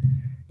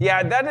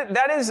 Yeah,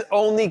 that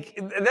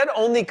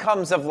only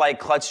comes of like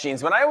clutch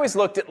genes. When I always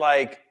looked at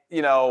like,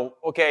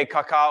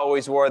 Kaká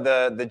always wore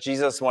the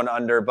Jesus one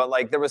under, but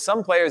like there was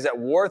some players that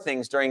wore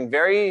things during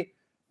very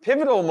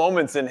pivotal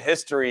moments in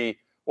history,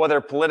 whether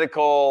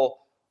political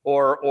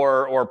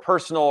or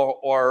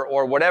personal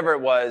or whatever it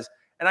was.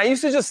 And I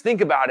used to just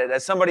think about it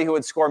as somebody who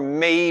would score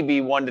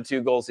maybe 1 to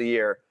 2 goals a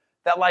year,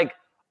 that like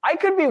I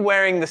could be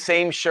wearing the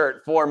same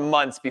shirt for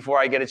months before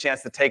I get a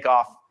chance to take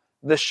off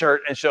the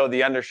shirt and show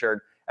the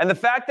undershirt. And the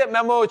fact that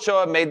Memo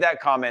Ochoa made that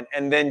comment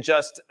and then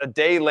just a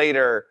day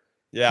later,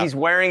 he's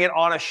wearing it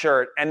on a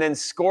shirt and then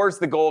scores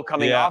the goal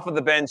coming off of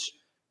the bench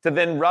to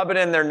then rub it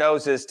in their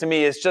noses, to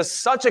me is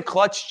just such a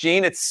clutch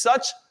gene. It's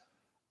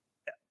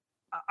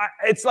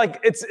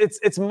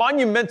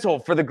monumental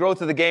for the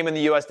growth of the game in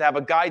the U.S. to have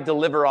a guy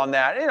deliver on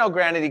that.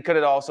 Granted, he could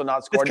have also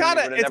not scored.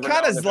 It's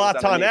kind of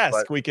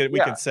Zlatan-esque, we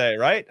could say,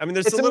 right? I mean,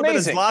 there's a little bit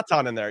of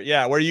Zlatan in there.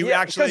 Yeah, where you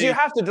actually... Because you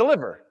have to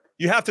deliver.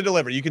 You have to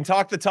deliver. You can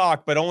talk the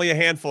talk, but only a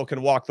handful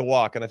can walk the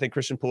walk. And I think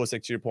Christian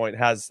Pulisic, to your point,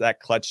 has that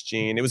clutch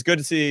gene. It was good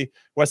to see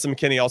Weston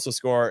McKennie also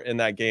score in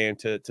that game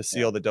to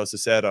seal the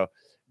 2-0.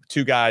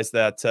 Two guys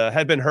that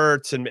had been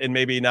hurt and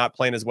maybe not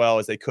playing as well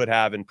as they could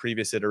have in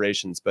previous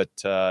iterations. But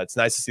it's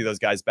nice to see those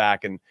guys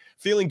back and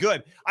feeling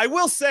good. I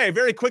will say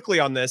very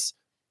quickly on this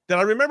that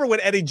I remember when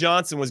Eddie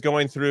Johnson was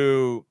going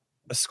through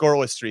a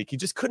scoreless streak. He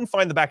just couldn't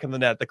find the back of the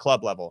net at the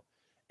club level.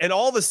 And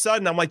all of a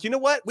sudden, I'm like, you know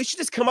what? We should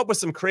just come up with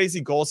some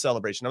crazy goal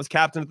celebration. I was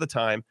captain at the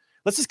time.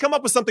 Let's just come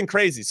up with something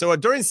crazy. So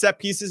during set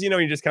pieces,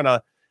 you just kind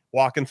of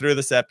walking through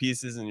the set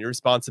pieces and your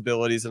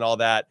responsibilities and all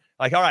that.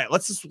 Like, all right,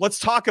 let's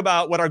talk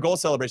about what our goal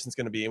celebration is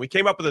going to be. And we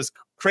came up with this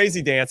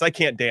crazy dance. I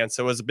can't dance,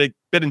 so it was a bit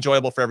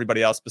enjoyable for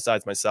everybody else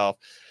besides myself.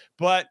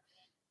 But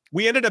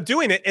we ended up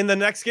doing it in the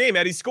next game.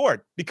 Eddie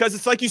scored, because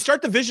it's like you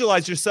start to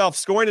visualize yourself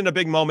scoring in a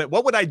big moment.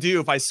 What would I do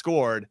if I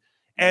scored?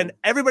 And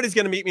everybody's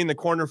going to meet me in the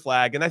corner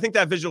flag. And I think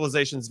that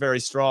visualization is very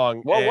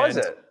strong. What was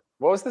it?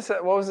 What was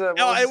the?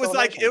 No, it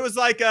was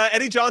like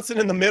Eddie Johnson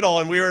in the middle,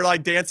 and we were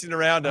like dancing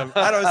around him.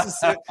 I don't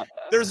know.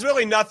 There's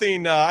really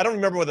nothing. I don't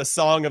remember what the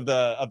song of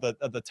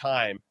the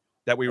time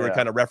that we were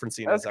kind of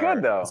referencing. That's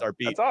good though. As our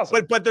beat. That's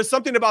awesome. But there's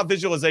something about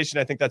visualization.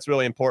 I think that's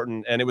really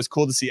important, and it was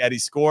cool to see Eddie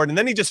scored, and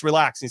then he just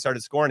relaxed and he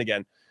started scoring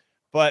again.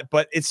 But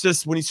it's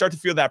just when you start to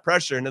feel that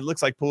pressure, and it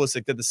looks like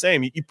Pulisic did the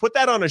same. You put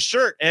that on a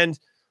shirt, and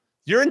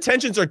your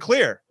intentions are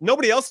clear.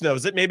 Nobody else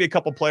knows it. Maybe a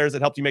couple players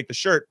that helped you make the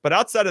shirt. But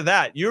outside of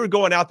that, you were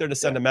going out there to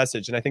send a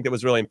message. And I think that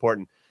was really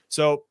important.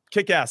 So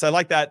kick ass. I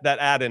like that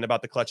add in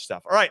about the clutch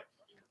stuff. All right,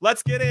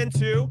 let's get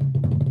into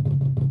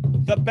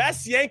the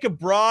best Yank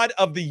abroad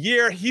of the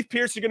year. Heath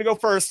Pearce, you're going to go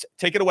first.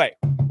 Take it away.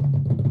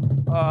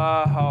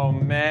 Oh,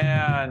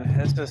 man.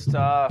 This is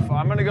tough.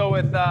 I'm going to go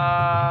with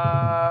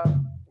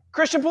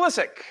Christian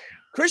Pulisic.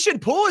 Christian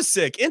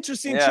Pulisic.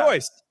 Interesting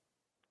choice.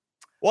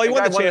 Well, he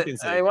won the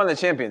Champions League. He won the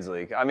Champions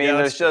League. I mean,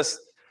 there's just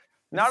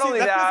not only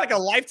that. That feels like a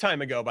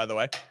lifetime ago, by the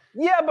way.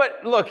 Yeah,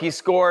 but look, he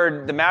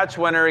scored the match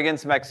winner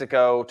against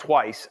Mexico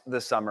twice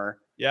this summer.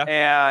 Yeah.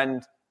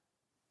 And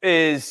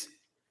is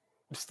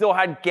still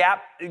had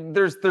gap.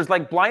 There's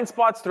like blind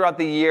spots throughout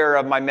the year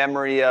of my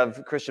memory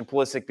of Christian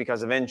Pulisic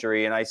because of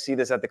injury. And I see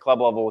this at the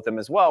club level with him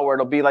as well, where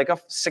it'll be like a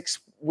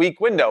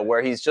 6-week window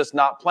where he's just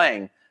not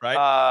playing.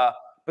 Right.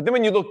 But then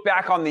when you look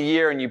back on the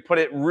year and you put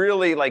it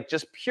really like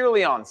just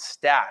purely on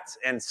stats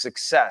and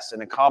success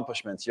and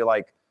accomplishments, you're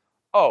like,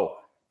 oh,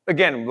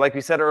 again, like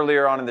we said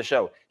earlier on in the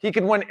show, he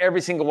could win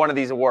every single one of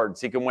these awards.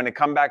 He can win a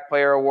comeback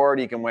player award.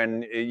 He can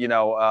win,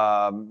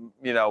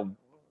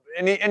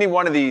 any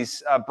one of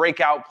these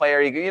breakout player,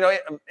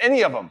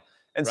 any of them.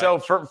 And so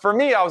for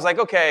me, I was like,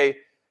 okay,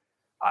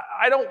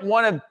 I don't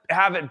want to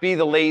have it be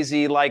the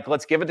lazy, like,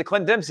 let's give it to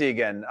Clint Dempsey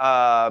again,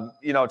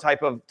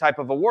 type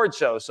of award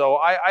show. So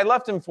I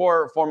left him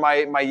for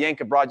my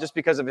Yank abroad just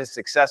because of his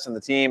success in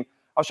the team.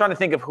 I was trying to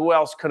think of who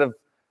else could have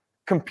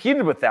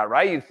competed with that,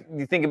 right?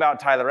 You think about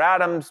Tyler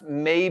Adams,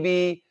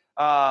 maybe.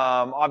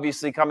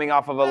 Obviously coming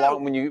off of a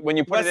long when you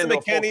put Weston it into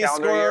McKennie a full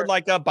calendar scored year.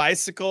 like a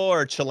bicycle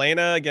or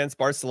Chilena against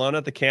Barcelona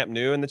at the Camp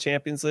Nou in the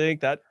Champions League.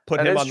 That put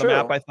him on the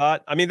map, I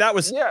thought. I mean,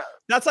 that's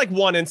like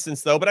one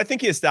instance though, but I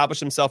think he established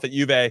himself at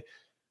Juve.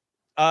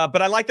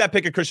 But I like that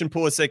pick of Christian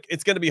Pulisic.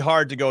 It's going to be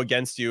hard to go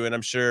against you, and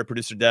I'm sure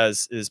producer Des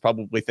is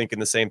probably thinking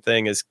the same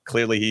thing, as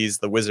clearly he's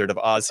the Wizard of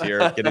Oz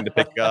here, getting to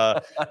pick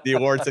the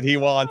awards that he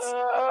wants.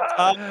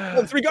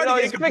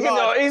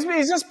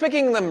 He's just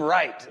picking them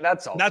right.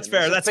 That's all. That's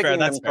fair. That's fair.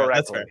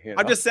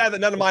 I'm just sad that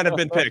none of mine have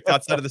been picked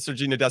outside of the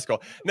Sergiño Dest.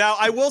 Now,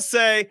 I will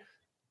say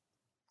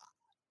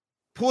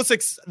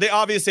Pulisic's the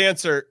obvious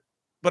answer,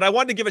 but I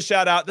wanted to give a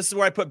shout out. This is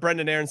where I put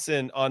Brendan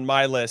Aronson on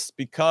my list,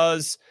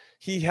 because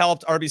he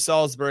helped RB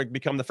Salzburg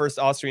become the first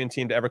Austrian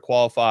team to ever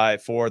qualify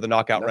for the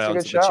knockout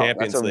rounds of the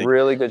Champions League. That's a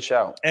really good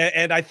shout.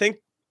 And I think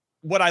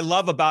what I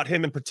love about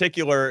him in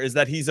particular is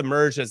that he's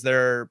emerged as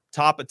their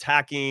top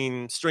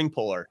attacking string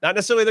puller, not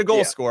necessarily their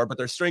goal scorer, but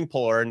their string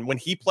puller. And when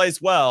he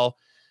plays well,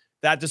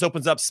 that just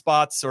opens up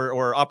spots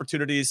or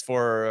opportunities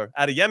for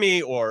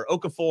Adeyemi or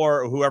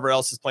Okafor or whoever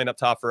else is playing up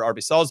top for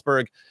RB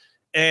Salzburg.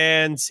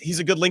 And he's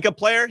a good link-up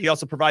player. He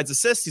also provides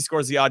assists. He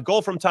scores the odd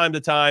goal from time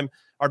to time.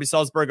 RB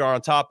Salzburg are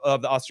on top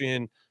of the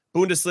Austrian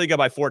Bundesliga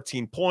by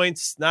 14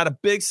 points. Not a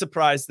big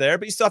surprise there,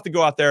 but you still have to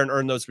go out there and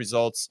earn those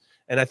results.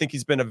 And I think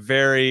he's been a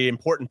very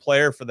important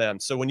player for them.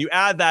 So when you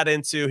add that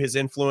into his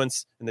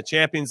influence in the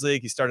Champions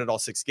League, he started all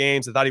 6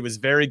 games. I thought he was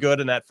very good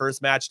in that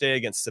first match day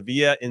against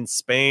Sevilla in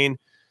Spain.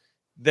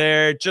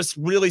 They're just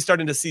really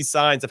starting to see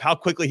signs of how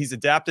quickly he's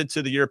adapted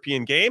to the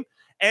European game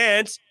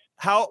and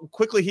how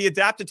quickly he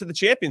adapted to the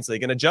Champions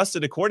League and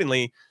adjusted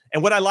accordingly.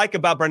 And what I like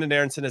about Brendan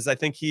Aronson is I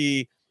think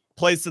he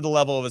plays to the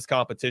level of his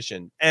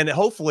competition. And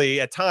hopefully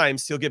at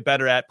times he'll get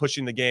better at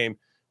pushing the game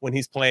when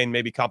he's playing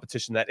maybe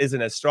competition that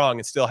isn't as strong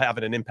and still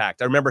having an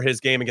impact. I remember his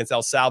game against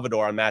El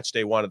Salvador on match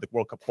day 1 of the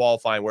World Cup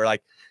qualifying, where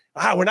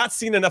we're not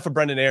seeing enough of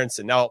Brendan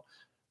Aronson. Now,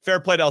 fair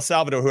play to El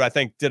Salvador, who I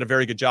think did a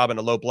very good job in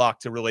a low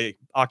block to really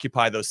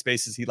occupy those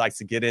spaces he likes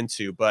to get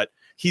into, but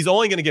he's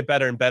only going to get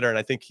better and better. And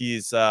I think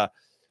he's got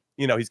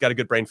a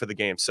good brain for the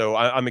game. So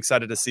I'm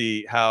excited to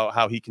see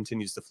how he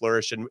continues to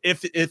flourish. And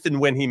if and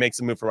when he makes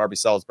a move from RB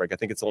Salzburg, I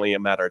think it's only a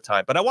matter of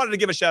time. But I wanted to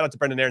give a shout out to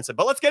Brendan Aronson.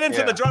 But let's get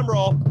into the drum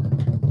roll.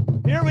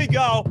 Here we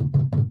go.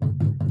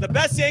 The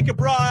best Yank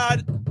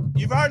abroad.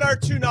 You've heard our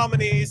 2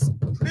 nominees.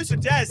 Producer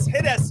Des,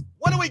 hit us.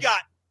 What do we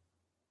got?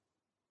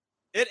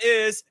 It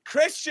is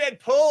Christian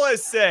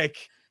Pulisic.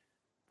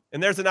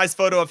 And there's a nice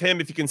photo of him,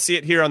 if you can see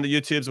it here on the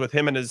YouTubes, with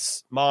him and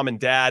his mom and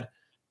dad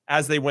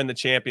as they win the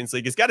Champions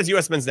League. He's got his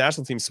U.S. men's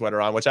national team sweater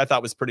on, which I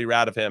thought was pretty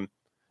rad of him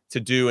to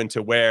do and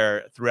to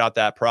wear throughout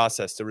that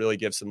process to really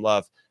give some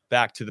love.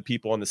 back to the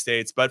people in the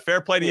States. But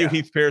fair play to you,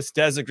 Heath Pierce.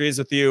 Des agrees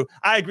with you.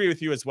 I agree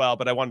with you as well,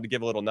 but I wanted to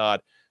give a little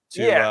nod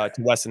to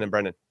Weston and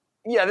Brendan.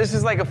 Yeah, this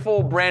is like a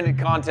full branded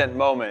content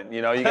moment.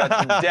 You know, you got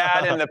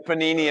Dad and the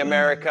Panini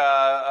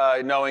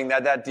America knowing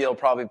that deal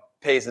probably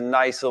pays a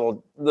nice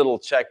little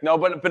check. No,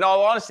 but in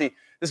all honesty,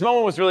 this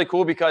moment was really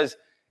cool because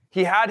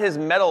he had his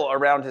medal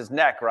around his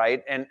neck,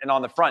 right, and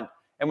on the front.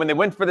 And when they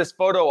went for this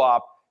photo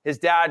op, his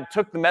dad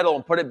took the medal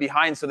and put it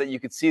behind so that you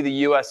could see the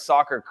U.S.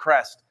 soccer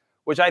crest,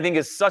 which I think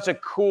is such a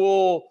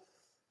cool,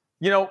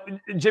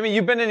 Jimmy,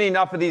 you've been in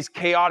enough of these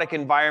chaotic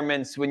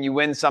environments when you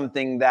win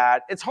something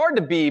that it's hard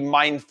to be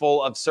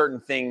mindful of certain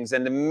things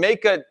and to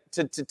make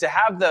to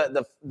have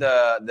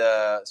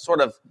the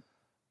sort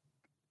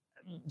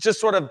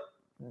of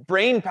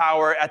brain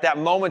power at that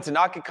moment to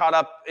not get caught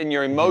up in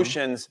your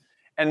emotions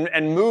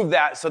and move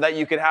that so that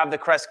you could have the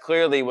crest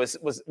clearly was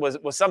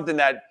something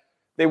that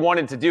they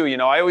wanted to do.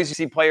 I always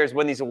see players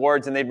win these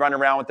awards and they'd run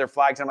around with their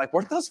flags. I'm like,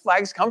 where do those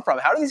flags come from?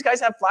 How do these guys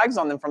have flags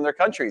on them from their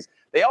countries?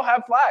 They all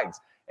have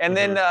flags. And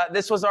then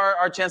this was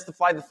our chance to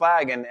fly the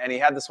flag. And he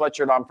had the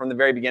sweatshirt on from the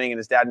very beginning, and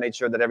his dad made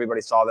sure that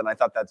everybody saw that. And I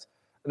thought that's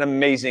an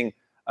amazing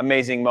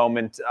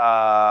moment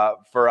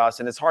for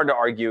us. And it's hard to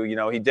argue.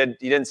 He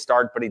didn't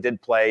start, but he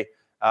did play.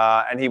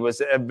 And he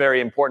was a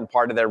very important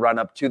part of their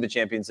run-up to the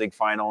Champions League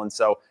final. And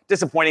so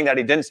disappointing that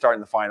he didn't start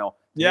in the final.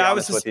 Yeah, I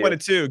was disappointed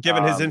too,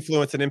 given his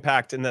influence and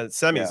impact in the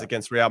semis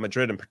against Real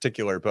Madrid in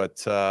particular. But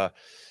Tuchel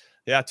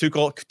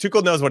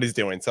knows what he's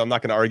doing, so I'm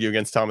not going to argue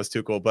against Thomas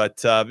Tuchel.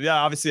 But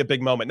obviously a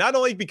big moment, not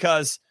only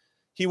because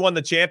he won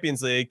the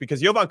Champions League,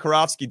 because Jovan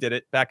Kirovski did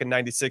it back in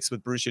 96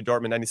 with Borussia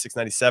Dortmund,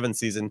 96-97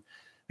 season,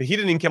 but he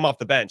didn't even come off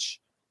the bench.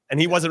 And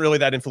he wasn't really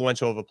that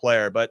influential of a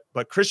player, but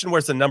Christian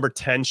wears the number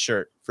 10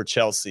 shirt for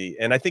Chelsea.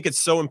 And I think it's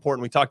so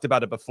important. We talked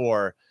about it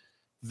before,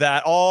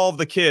 that all of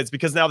the kids,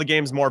 because now the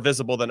game's more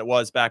visible than it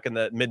was back in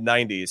the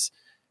mid-90s,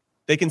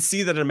 they can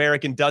see that an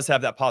American does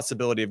have that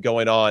possibility of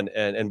going on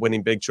and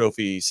winning big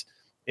trophies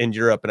in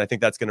Europe. And I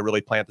think that's going to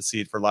really plant the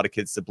seed for a lot of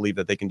kids to believe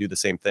that they can do the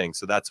same thing.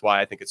 So that's why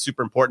I think it's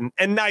super important.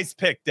 And nice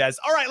pick, Des.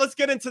 All right, let's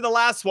get into the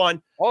last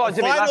one. Hold on,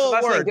 Jimmy,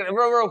 last word.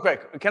 Real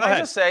quick. Can I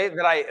just say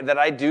that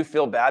I do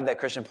feel bad that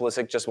Christian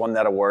Pulisic just won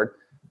that award?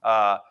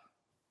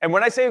 And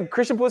when I say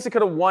Christian Pulisic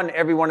could have won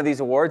every one of these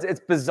awards, it's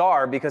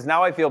bizarre because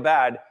now I feel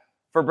bad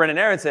for Brendan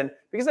Aronson,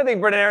 because I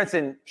think Brendan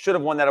Aronson should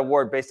have won that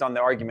award based on the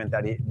argument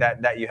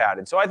that you had.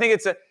 And so I think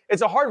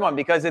it's a hard one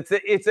because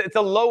it's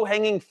a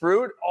low-hanging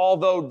fruit,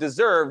 although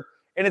deserved.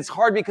 And it's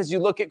hard because you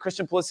look at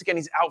Christian Pulisic and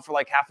he's out for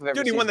like half of every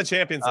season. He won the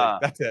Champions League.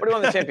 That's it. But he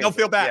won the Champions League. Don't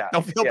feel bad. Yeah.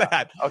 Don't feel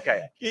bad.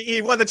 Okay.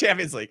 He won the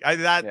Champions League.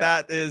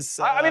 That is.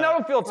 I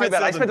don't feel too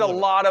bad. I spent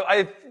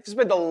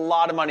a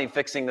lot of money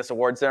fixing this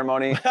award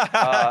ceremony.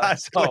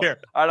 So clear.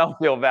 I don't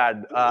feel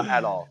bad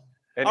at all.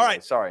 Anyway, all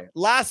right. Sorry.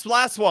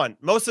 Last one.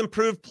 Most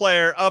improved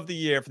player of the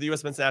year for the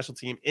U.S. men's national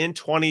team in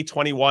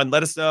 2021.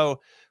 Let us know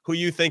who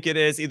you think it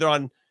is, either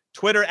on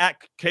Twitter at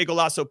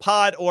KGolasso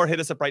or hit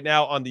us up right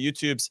now on the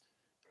YouTubes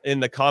in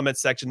the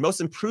comments section.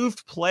 Most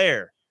improved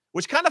player,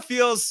 which kind of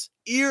feels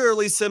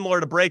eerily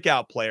similar to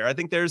breakout player. I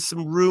think there's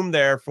some room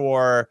there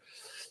for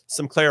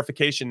some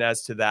clarification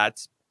as to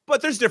that.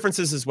 But there's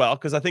differences as well,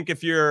 because I think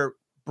if you're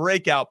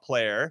breakout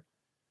player,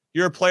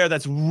 you're a player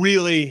that's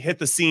really hit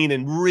the scene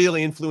and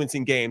really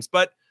influencing games.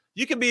 But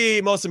you can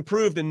be most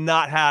improved and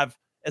not have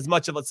as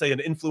much of, let's say, an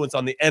influence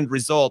on the end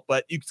result.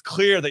 But it's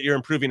clear that you're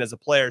improving as a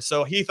player.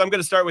 So, Heath, I'm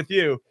going to start with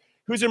you.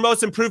 Who's your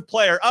most improved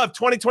player of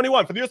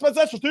 2021 for the U.S. men's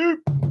national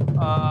team?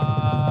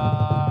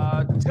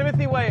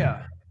 Timothy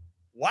Weah.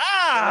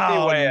 Wow.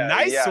 Timothy Weah,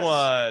 nice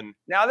one.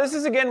 Now, this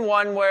is, again,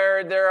 one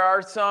where there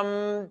are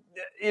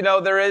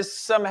there is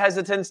some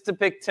hesitance to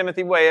pick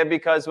Timothy Weah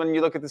because when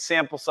you look at the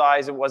sample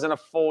size, it wasn't a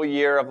full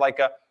year of like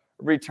a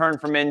return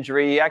from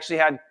injury. He actually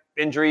had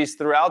injuries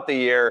throughout the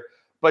year,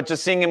 but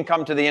just seeing him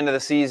come to the end of the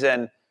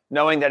season,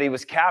 knowing that he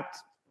was capped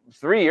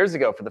 3 years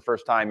ago for the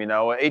first time,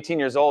 18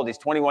 years old. He's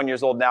 21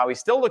 years old now. He's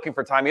still looking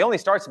for time. He only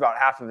starts about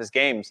half of his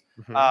games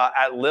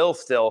at Lille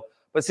still.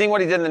 But seeing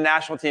what he did in the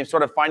national team,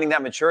 sort of finding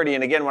that maturity.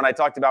 And again, when I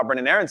talked about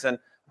Brendan Aronson,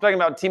 I'm talking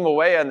about Timo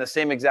Weah in the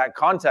same exact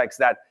context,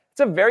 that it's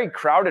a very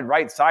crowded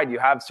right side. You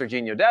have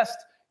Sergiño Dest,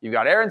 you've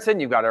got Aronson,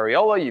 you've got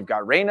Areola, you've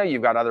got Reina,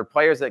 you've got other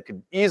players that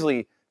could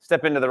easily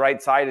step into the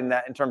right side in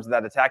terms of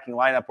that attacking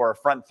lineup or a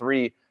front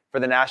three for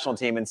the national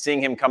team. And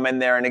seeing him come in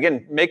there and,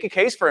 again, make a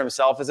case for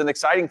himself is an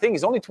exciting thing.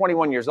 He's only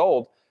 21 years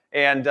old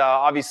and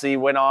obviously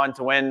went on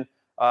to win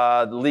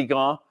the Ligue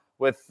 1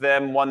 with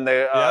them, won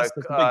the that's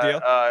a big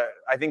deal.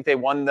 I think they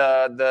won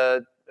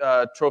the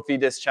Trophée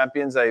des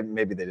Champions.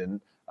 Maybe they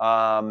didn't.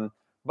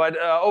 But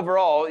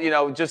overall,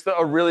 just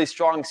a really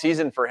strong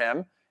season for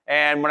him.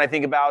 And when I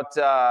think about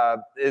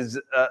his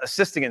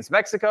assist against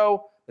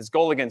Mexico, his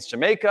goal against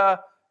Jamaica,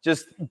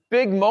 just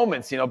big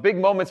moments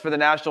for the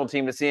national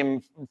team to see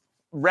him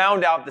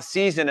round out the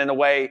season in a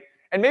way.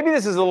 And maybe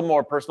this is a little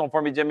more personal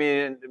for me,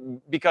 Jimmy,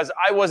 because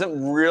I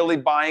wasn't really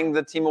buying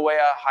the Timo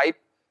Weah hype.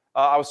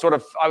 I was sort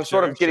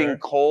of getting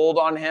cold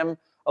on him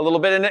a little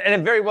bit. And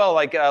it very well,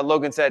 like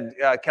Logan said,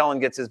 Kellen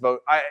gets his vote.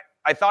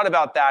 I thought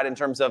about that in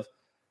terms of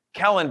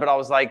Kellen, but I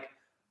was like,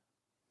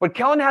 But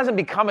Kellen hasn't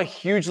become a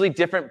hugely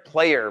different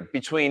player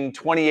between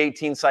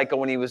 2018 cycle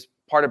when he was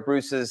part of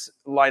Bruce's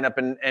lineup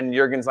and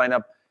Jurgen's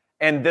lineup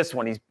and this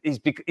one.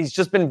 He's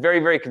just been very,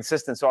 very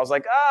consistent. So I was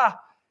like,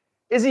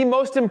 is he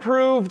most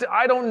improved?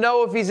 I don't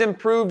know if he's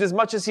improved as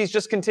much as he's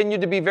just continued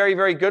to be very,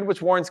 very good,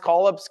 which warrants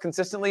call-ups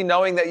consistently,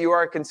 knowing that you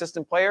are a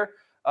consistent player.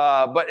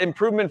 But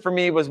improvement for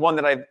me was one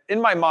that in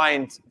my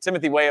mind,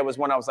 Timothy Weah was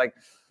one I was like,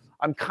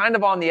 I'm kind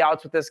of on the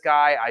outs with this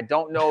guy. I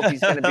don't know if he's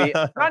going to be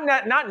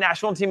not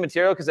national team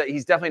material, because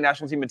he's definitely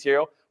national team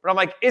material. But I'm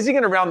like, is he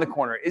going to round the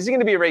corner? Is he going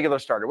to be a regular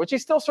starter? Which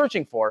he's still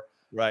searching for.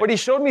 Right. But he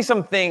showed me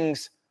some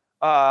things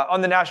on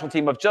the national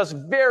team of just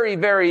very,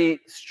 very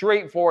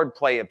straightforward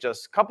play of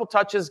just a couple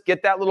touches,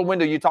 get that little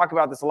window. You talk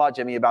about this a lot,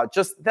 Jimmy, about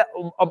just that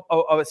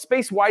a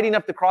space wide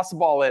enough to cross the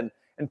ball in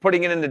and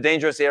putting it into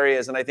dangerous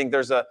areas. And I think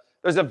there's a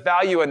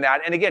value in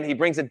that. And again, he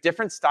brings a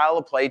different style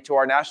of play to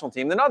our national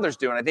team than others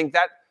do. And I think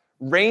that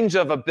range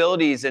of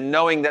abilities and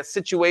knowing that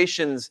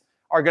situations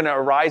are going to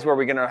arise where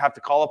we're going to have to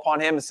call upon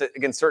him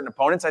against certain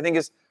opponents, I think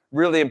is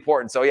really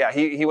important. So yeah,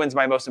 he wins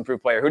my most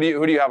improved player. Who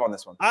do you have on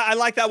this one? I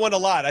like that one a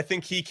lot. I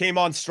think he came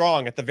on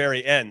strong at the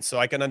very end, so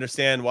I can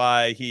understand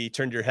why he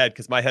turned your head,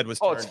 because my head was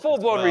turned. It's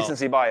full-blown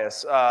recency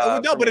bias.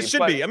 No, but it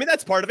should be. I mean,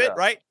 that's part of it,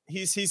 right?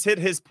 He's hit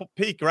his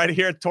peak right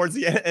here towards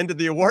the end of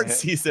the award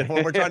season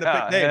when we're trying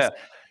to pick names.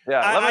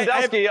 Yeah,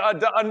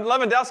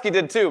 Lewandowski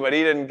did too, but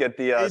he didn't get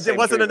the. It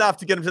wasn't enough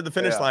to get him to the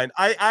finish line.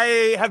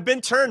 I have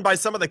been turned by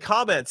some of the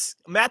comments.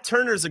 Matt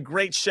Turner's a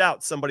great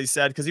shout, somebody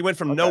said, because he went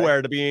from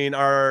nowhere to being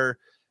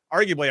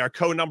arguably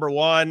our number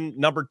 1,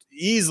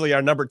 easily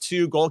our number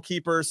 2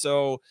 goalkeeper.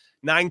 So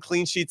 9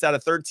 clean sheets out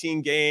of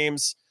 13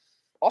 games.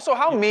 Also,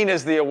 how mean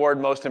is the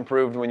award most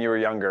improved when you were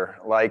younger?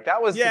 Like,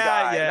 that was the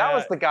guy. Yeah. That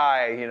was the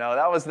guy,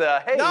 that was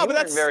the, hey, you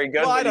weren't very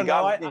good, but you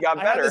got better.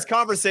 I had this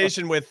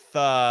conversation with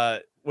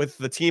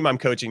the team I'm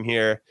coaching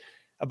here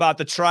about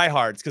the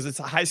tryhards, because it's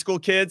high school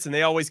kids and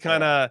they always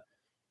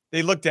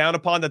they look down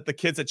upon the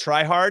kids that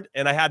try hard,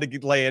 and I had to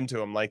lay into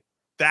them like,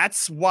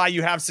 that's why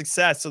you have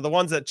success. So the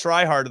ones that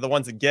try hard are the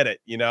ones that get it,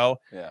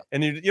 Yeah.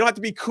 And you don't have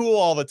to be cool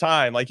all the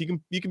time. Like you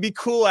can be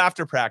cool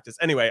after practice.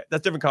 Anyway,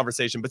 that's a different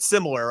conversation, but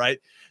similar, right?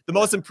 The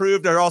most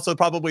improved are also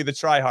probably the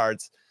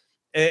tryhards.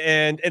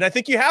 And I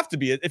think you have to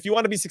be, if you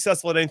want to be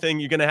successful at anything,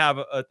 you're going to have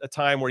a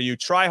time where you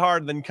try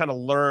hard, and then you kind of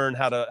learn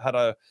how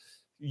to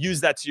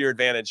use that to your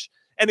advantage.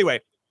 Anyway,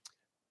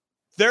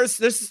 there's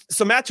this.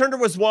 So Matt Turner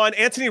was one.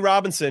 Anthony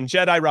Robinson,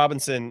 Jedi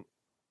Robinson,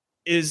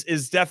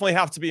 is definitely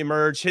have to be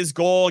emerged. His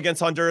goal against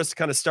Honduras to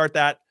kind of start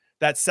that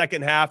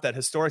second half, that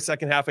historic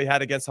second half we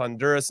had against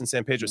Honduras and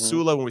San Pedro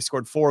Sula when we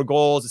scored 4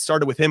 goals. It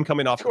started with him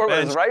coming off the bench.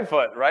 With his right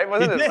foot, right?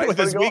 Wasn't it with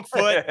his weak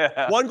foot?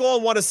 1 goal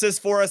and 1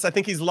 assist for us. I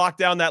think he's locked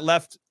down that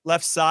left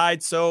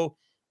side. So,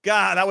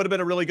 God, that would have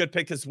been a really good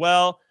pick as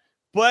well.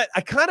 But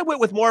I kind of went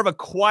with more of a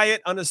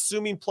quiet,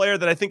 unassuming player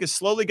that I think has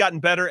slowly gotten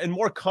better and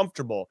more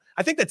comfortable.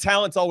 I think the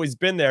talent's always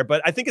been there,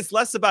 but I think it's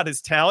less about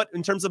his talent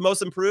in terms of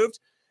most improved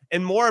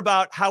and more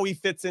about how he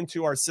fits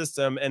into our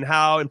system and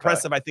how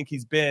impressive I think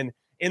he's been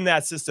in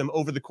that system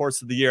over the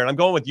course of the year. And I'm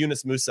going with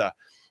Yunus Musah.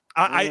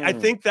 I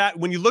think that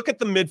when you look at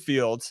the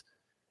midfield,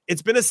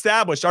 it's been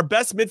established. Our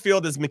best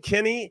midfield is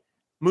McKennie,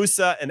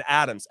 Musah, and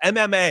Adams,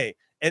 MMA.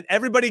 And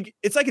everybody,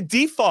 it's like a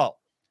default.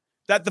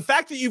 That the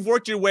fact that you've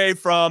worked your way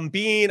from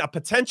being a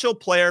potential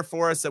player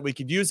for us that we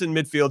could use in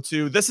midfield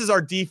to this is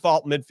our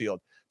default midfield.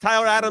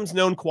 Tyler Adams,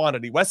 known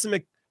quantity.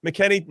 Weston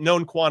McKennie,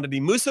 known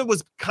quantity. Musah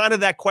was kind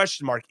of that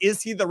question mark.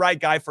 Is he the right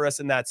guy for us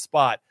in that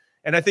spot?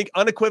 And I think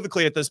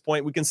unequivocally at this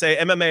point, we can say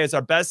MMA is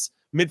our best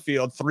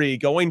midfield 3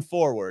 going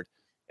forward.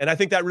 And I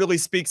think that really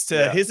speaks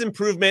to his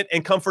improvement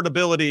and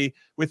comfortability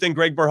within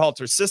Greg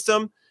Berhalter's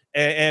system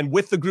and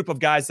with the group of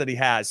guys that he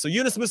has. So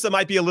Yunus Musah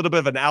might be a little bit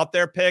of an out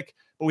there pick,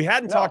 but we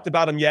hadn't talked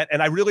about him yet.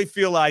 And I really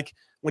feel like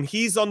when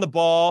he's on the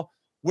ball,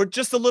 we're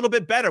just a little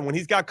bit better. When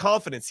he's got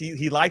confidence,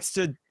 he likes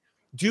to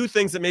do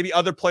things that maybe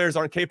other players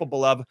aren't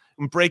capable of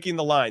and breaking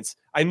the lines.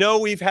 I know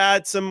we've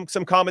had some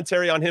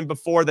commentary on him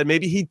before that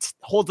maybe he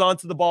holds on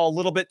to the ball a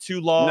little bit too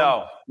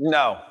long.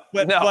 No.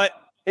 But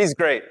he's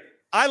great.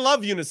 I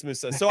love Yunus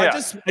Musah. So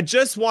I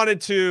just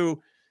wanted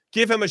to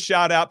give him a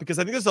shout out because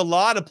I think there's a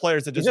lot of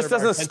players that just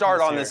doesn't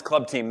start on this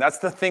club team. That's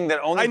the thing that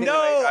only I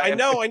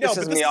know.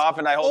 Pisses me off,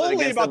 and I hold it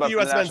against about the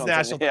U.S. men's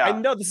national team. I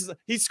know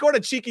he scored a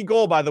cheeky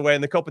goal, by the way,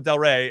 in the Copa del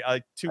Rey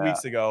 2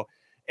 weeks ago,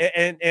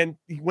 and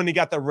when he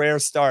got the rare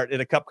start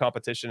in a cup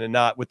competition and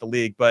not with the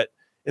league, but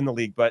in the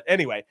league. But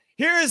anyway,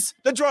 here's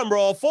the drum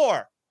roll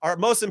for our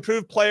most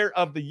improved player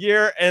of the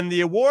year, and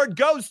the award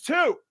goes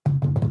to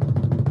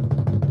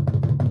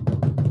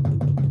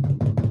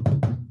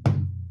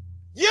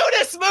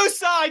Yunus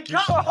Musah.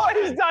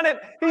 He's done it.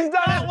 He's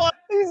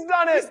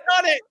done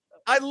it.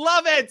 I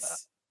love it.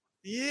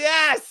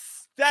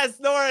 Yes. Des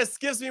Norris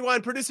gives me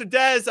one. Producer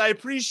Des, I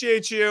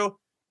appreciate you.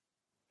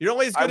 You're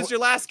only as good as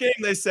your last game,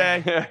 they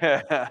say.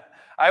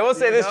 I will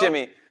say this,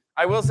 Jimmy.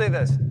 I will say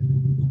this.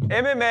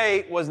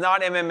 MMA was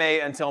not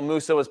MMA until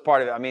Musah was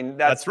part of it. I mean,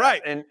 that's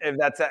right. And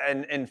that's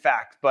in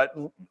fact. But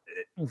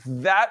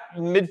that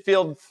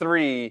midfield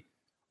 3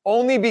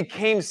 only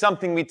became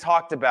something we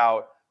talked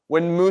about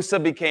when Musa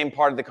became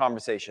part of the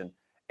conversation.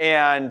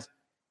 And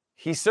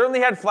he certainly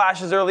had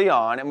flashes early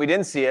on, and we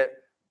didn't see it.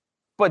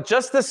 But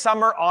just the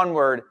summer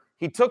onward,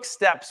 he took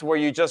steps where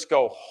you just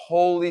go,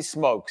 holy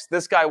smokes,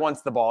 this guy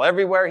wants the ball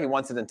everywhere. He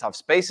wants it in tough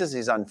spaces.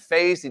 He's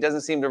unfazed. He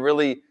doesn't seem to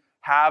really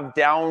have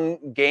down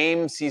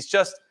games. He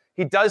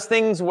does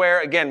things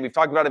where, again, we've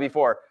talked about it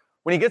before.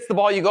 When he gets the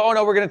ball, you go, oh,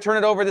 no, we're going to turn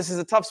it over. This is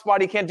a tough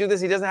spot. He can't do this.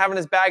 He doesn't have it in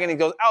his bag, and he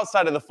goes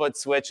outside of the foot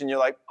switch, and you're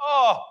like,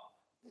 oh,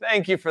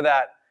 thank you for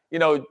that.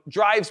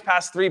 Drives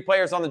past 3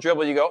 players on the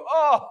dribble. You go,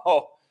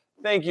 oh,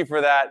 thank you for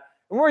that.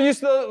 And we're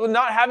used to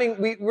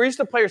we're used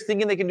to players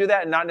thinking they can do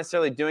that and not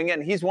necessarily doing it.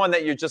 And he's one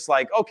that you're just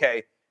like,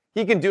 okay,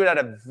 he can do it at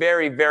a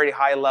very, very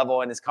high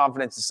level, and his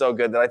confidence is so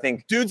good that I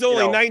think dude's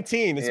only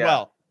 19 as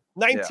well.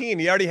 19.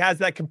 Yeah. He already has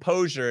that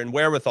composure and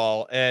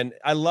wherewithal. And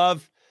I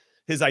love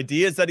his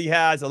ideas that he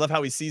has. I love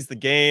how he sees the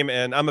game.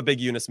 And I'm a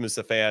big Yunus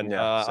Musa fan.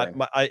 Yeah,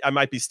 I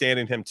might be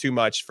standing him too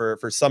much for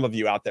some of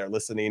you out there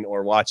listening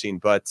or watching,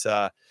 but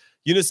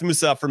Yunus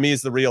Musa for me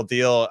is the real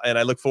deal. And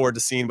I look forward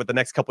to seeing what the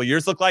next couple of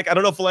years look like. I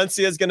don't know if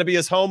Valencia is going to be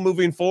his home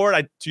moving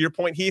forward. To your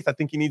point, Heath, I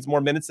think he needs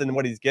more minutes than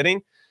what he's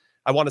getting.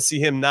 I want to see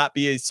him not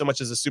be so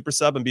much as a super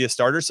sub and be a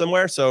starter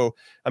somewhere. So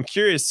I'm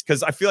curious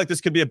because I feel like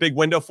this could be a big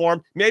window for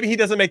him. Maybe he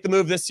doesn't make the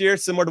move this year,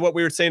 similar to what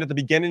we were saying at the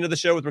beginning of the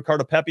show with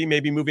Ricardo Pepi,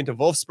 maybe moving to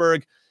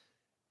Wolfsburg.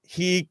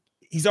 He's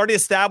already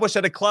established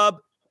at a club.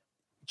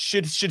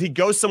 Should he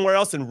go somewhere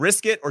else and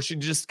risk it, or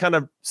should he just kind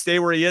of stay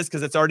where he is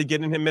because it's already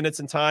getting him minutes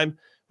and time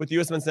with the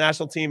U.S. men's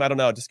national team? I don't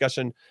know. A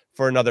discussion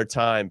for another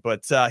time.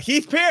 But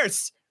Heath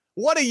Pearce,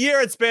 what a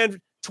year it's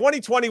been.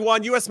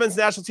 2021, U.S. men's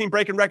national team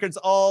breaking records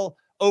all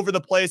over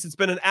the place. It's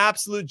been an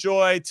absolute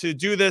joy to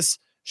do this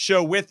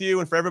show with you,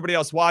 and for everybody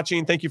else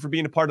watching, thank you for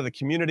being a part of the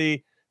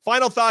community.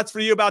 Final thoughts for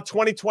you about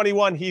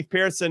 2021, Heath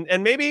Pearce,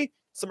 and maybe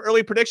some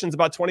early predictions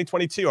about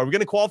 2022. Are we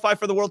going to qualify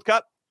for the World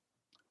Cup?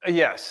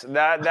 Yes,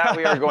 that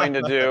we are going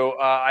to do.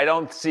 I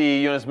don't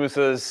see Yunus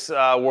Musa's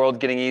world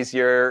getting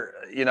easier.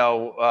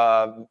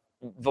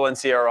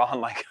 Valencia are on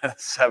like a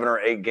 7 or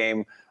 8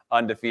 game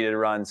undefeated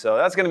run, so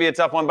that's going to be a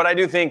tough one. But I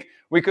do think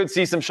we could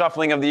see some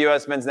shuffling of the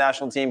U.S. men's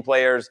national team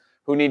players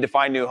who need to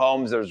find new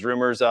homes. There's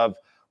rumors of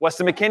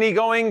Weston McKennie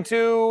going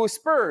to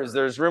Spurs.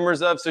 There's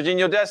rumors of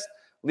Sergiño Dest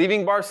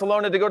leaving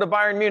Barcelona to go to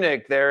Bayern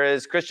Munich. There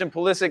is Christian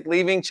Pulisic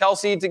leaving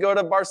Chelsea to go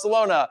to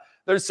Barcelona.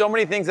 There's so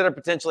many things that are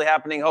potentially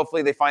happening.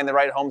 Hopefully they find the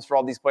right homes for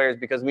all these players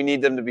because we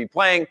need them to be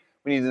playing.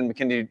 We need them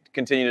to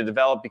continue to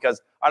develop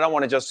because I don't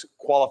want to just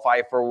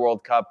qualify for a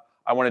World Cup.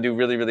 I want to do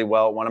really, really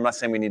well at one. I'm not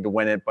saying we need to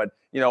win it, but,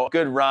 a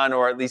good run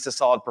or at least a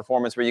solid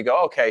performance where you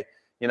go, okay,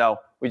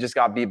 we just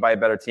got beat by a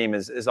better team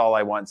is all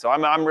I want. So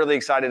I'm really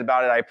excited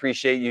about it. I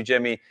appreciate you,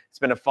 Jimmy. It's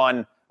been a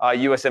fun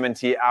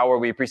USMNT hour.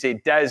 We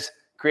appreciate Des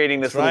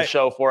creating this little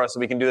show for us so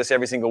we can do this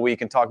every single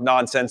week and talk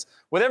nonsense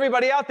with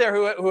everybody out there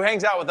who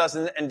hangs out with us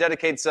and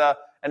dedicates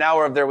an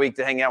hour of their week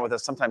to hang out with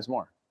us, sometimes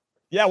more.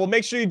 Yeah, well,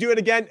 make sure you do it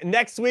again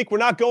next week. We're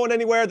not going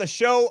anywhere. The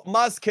show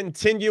must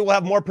continue. We'll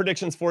have more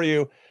predictions for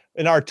you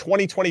in our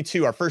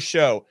 2022, our first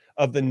show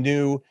of the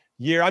new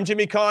year. I'm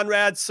Jimmy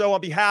Conrad. So on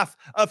behalf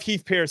of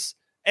Heath Pearce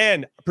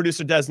and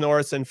producer Des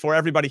Norris, and for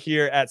everybody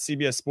here at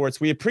CBS Sports,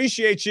 we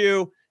appreciate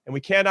you, and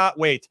we cannot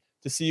wait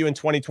to see you in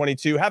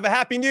 2022. Have a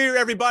happy new year,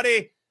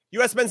 everybody.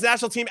 U.S. men's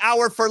national team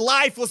hour for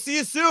life. We'll see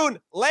you soon.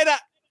 Later.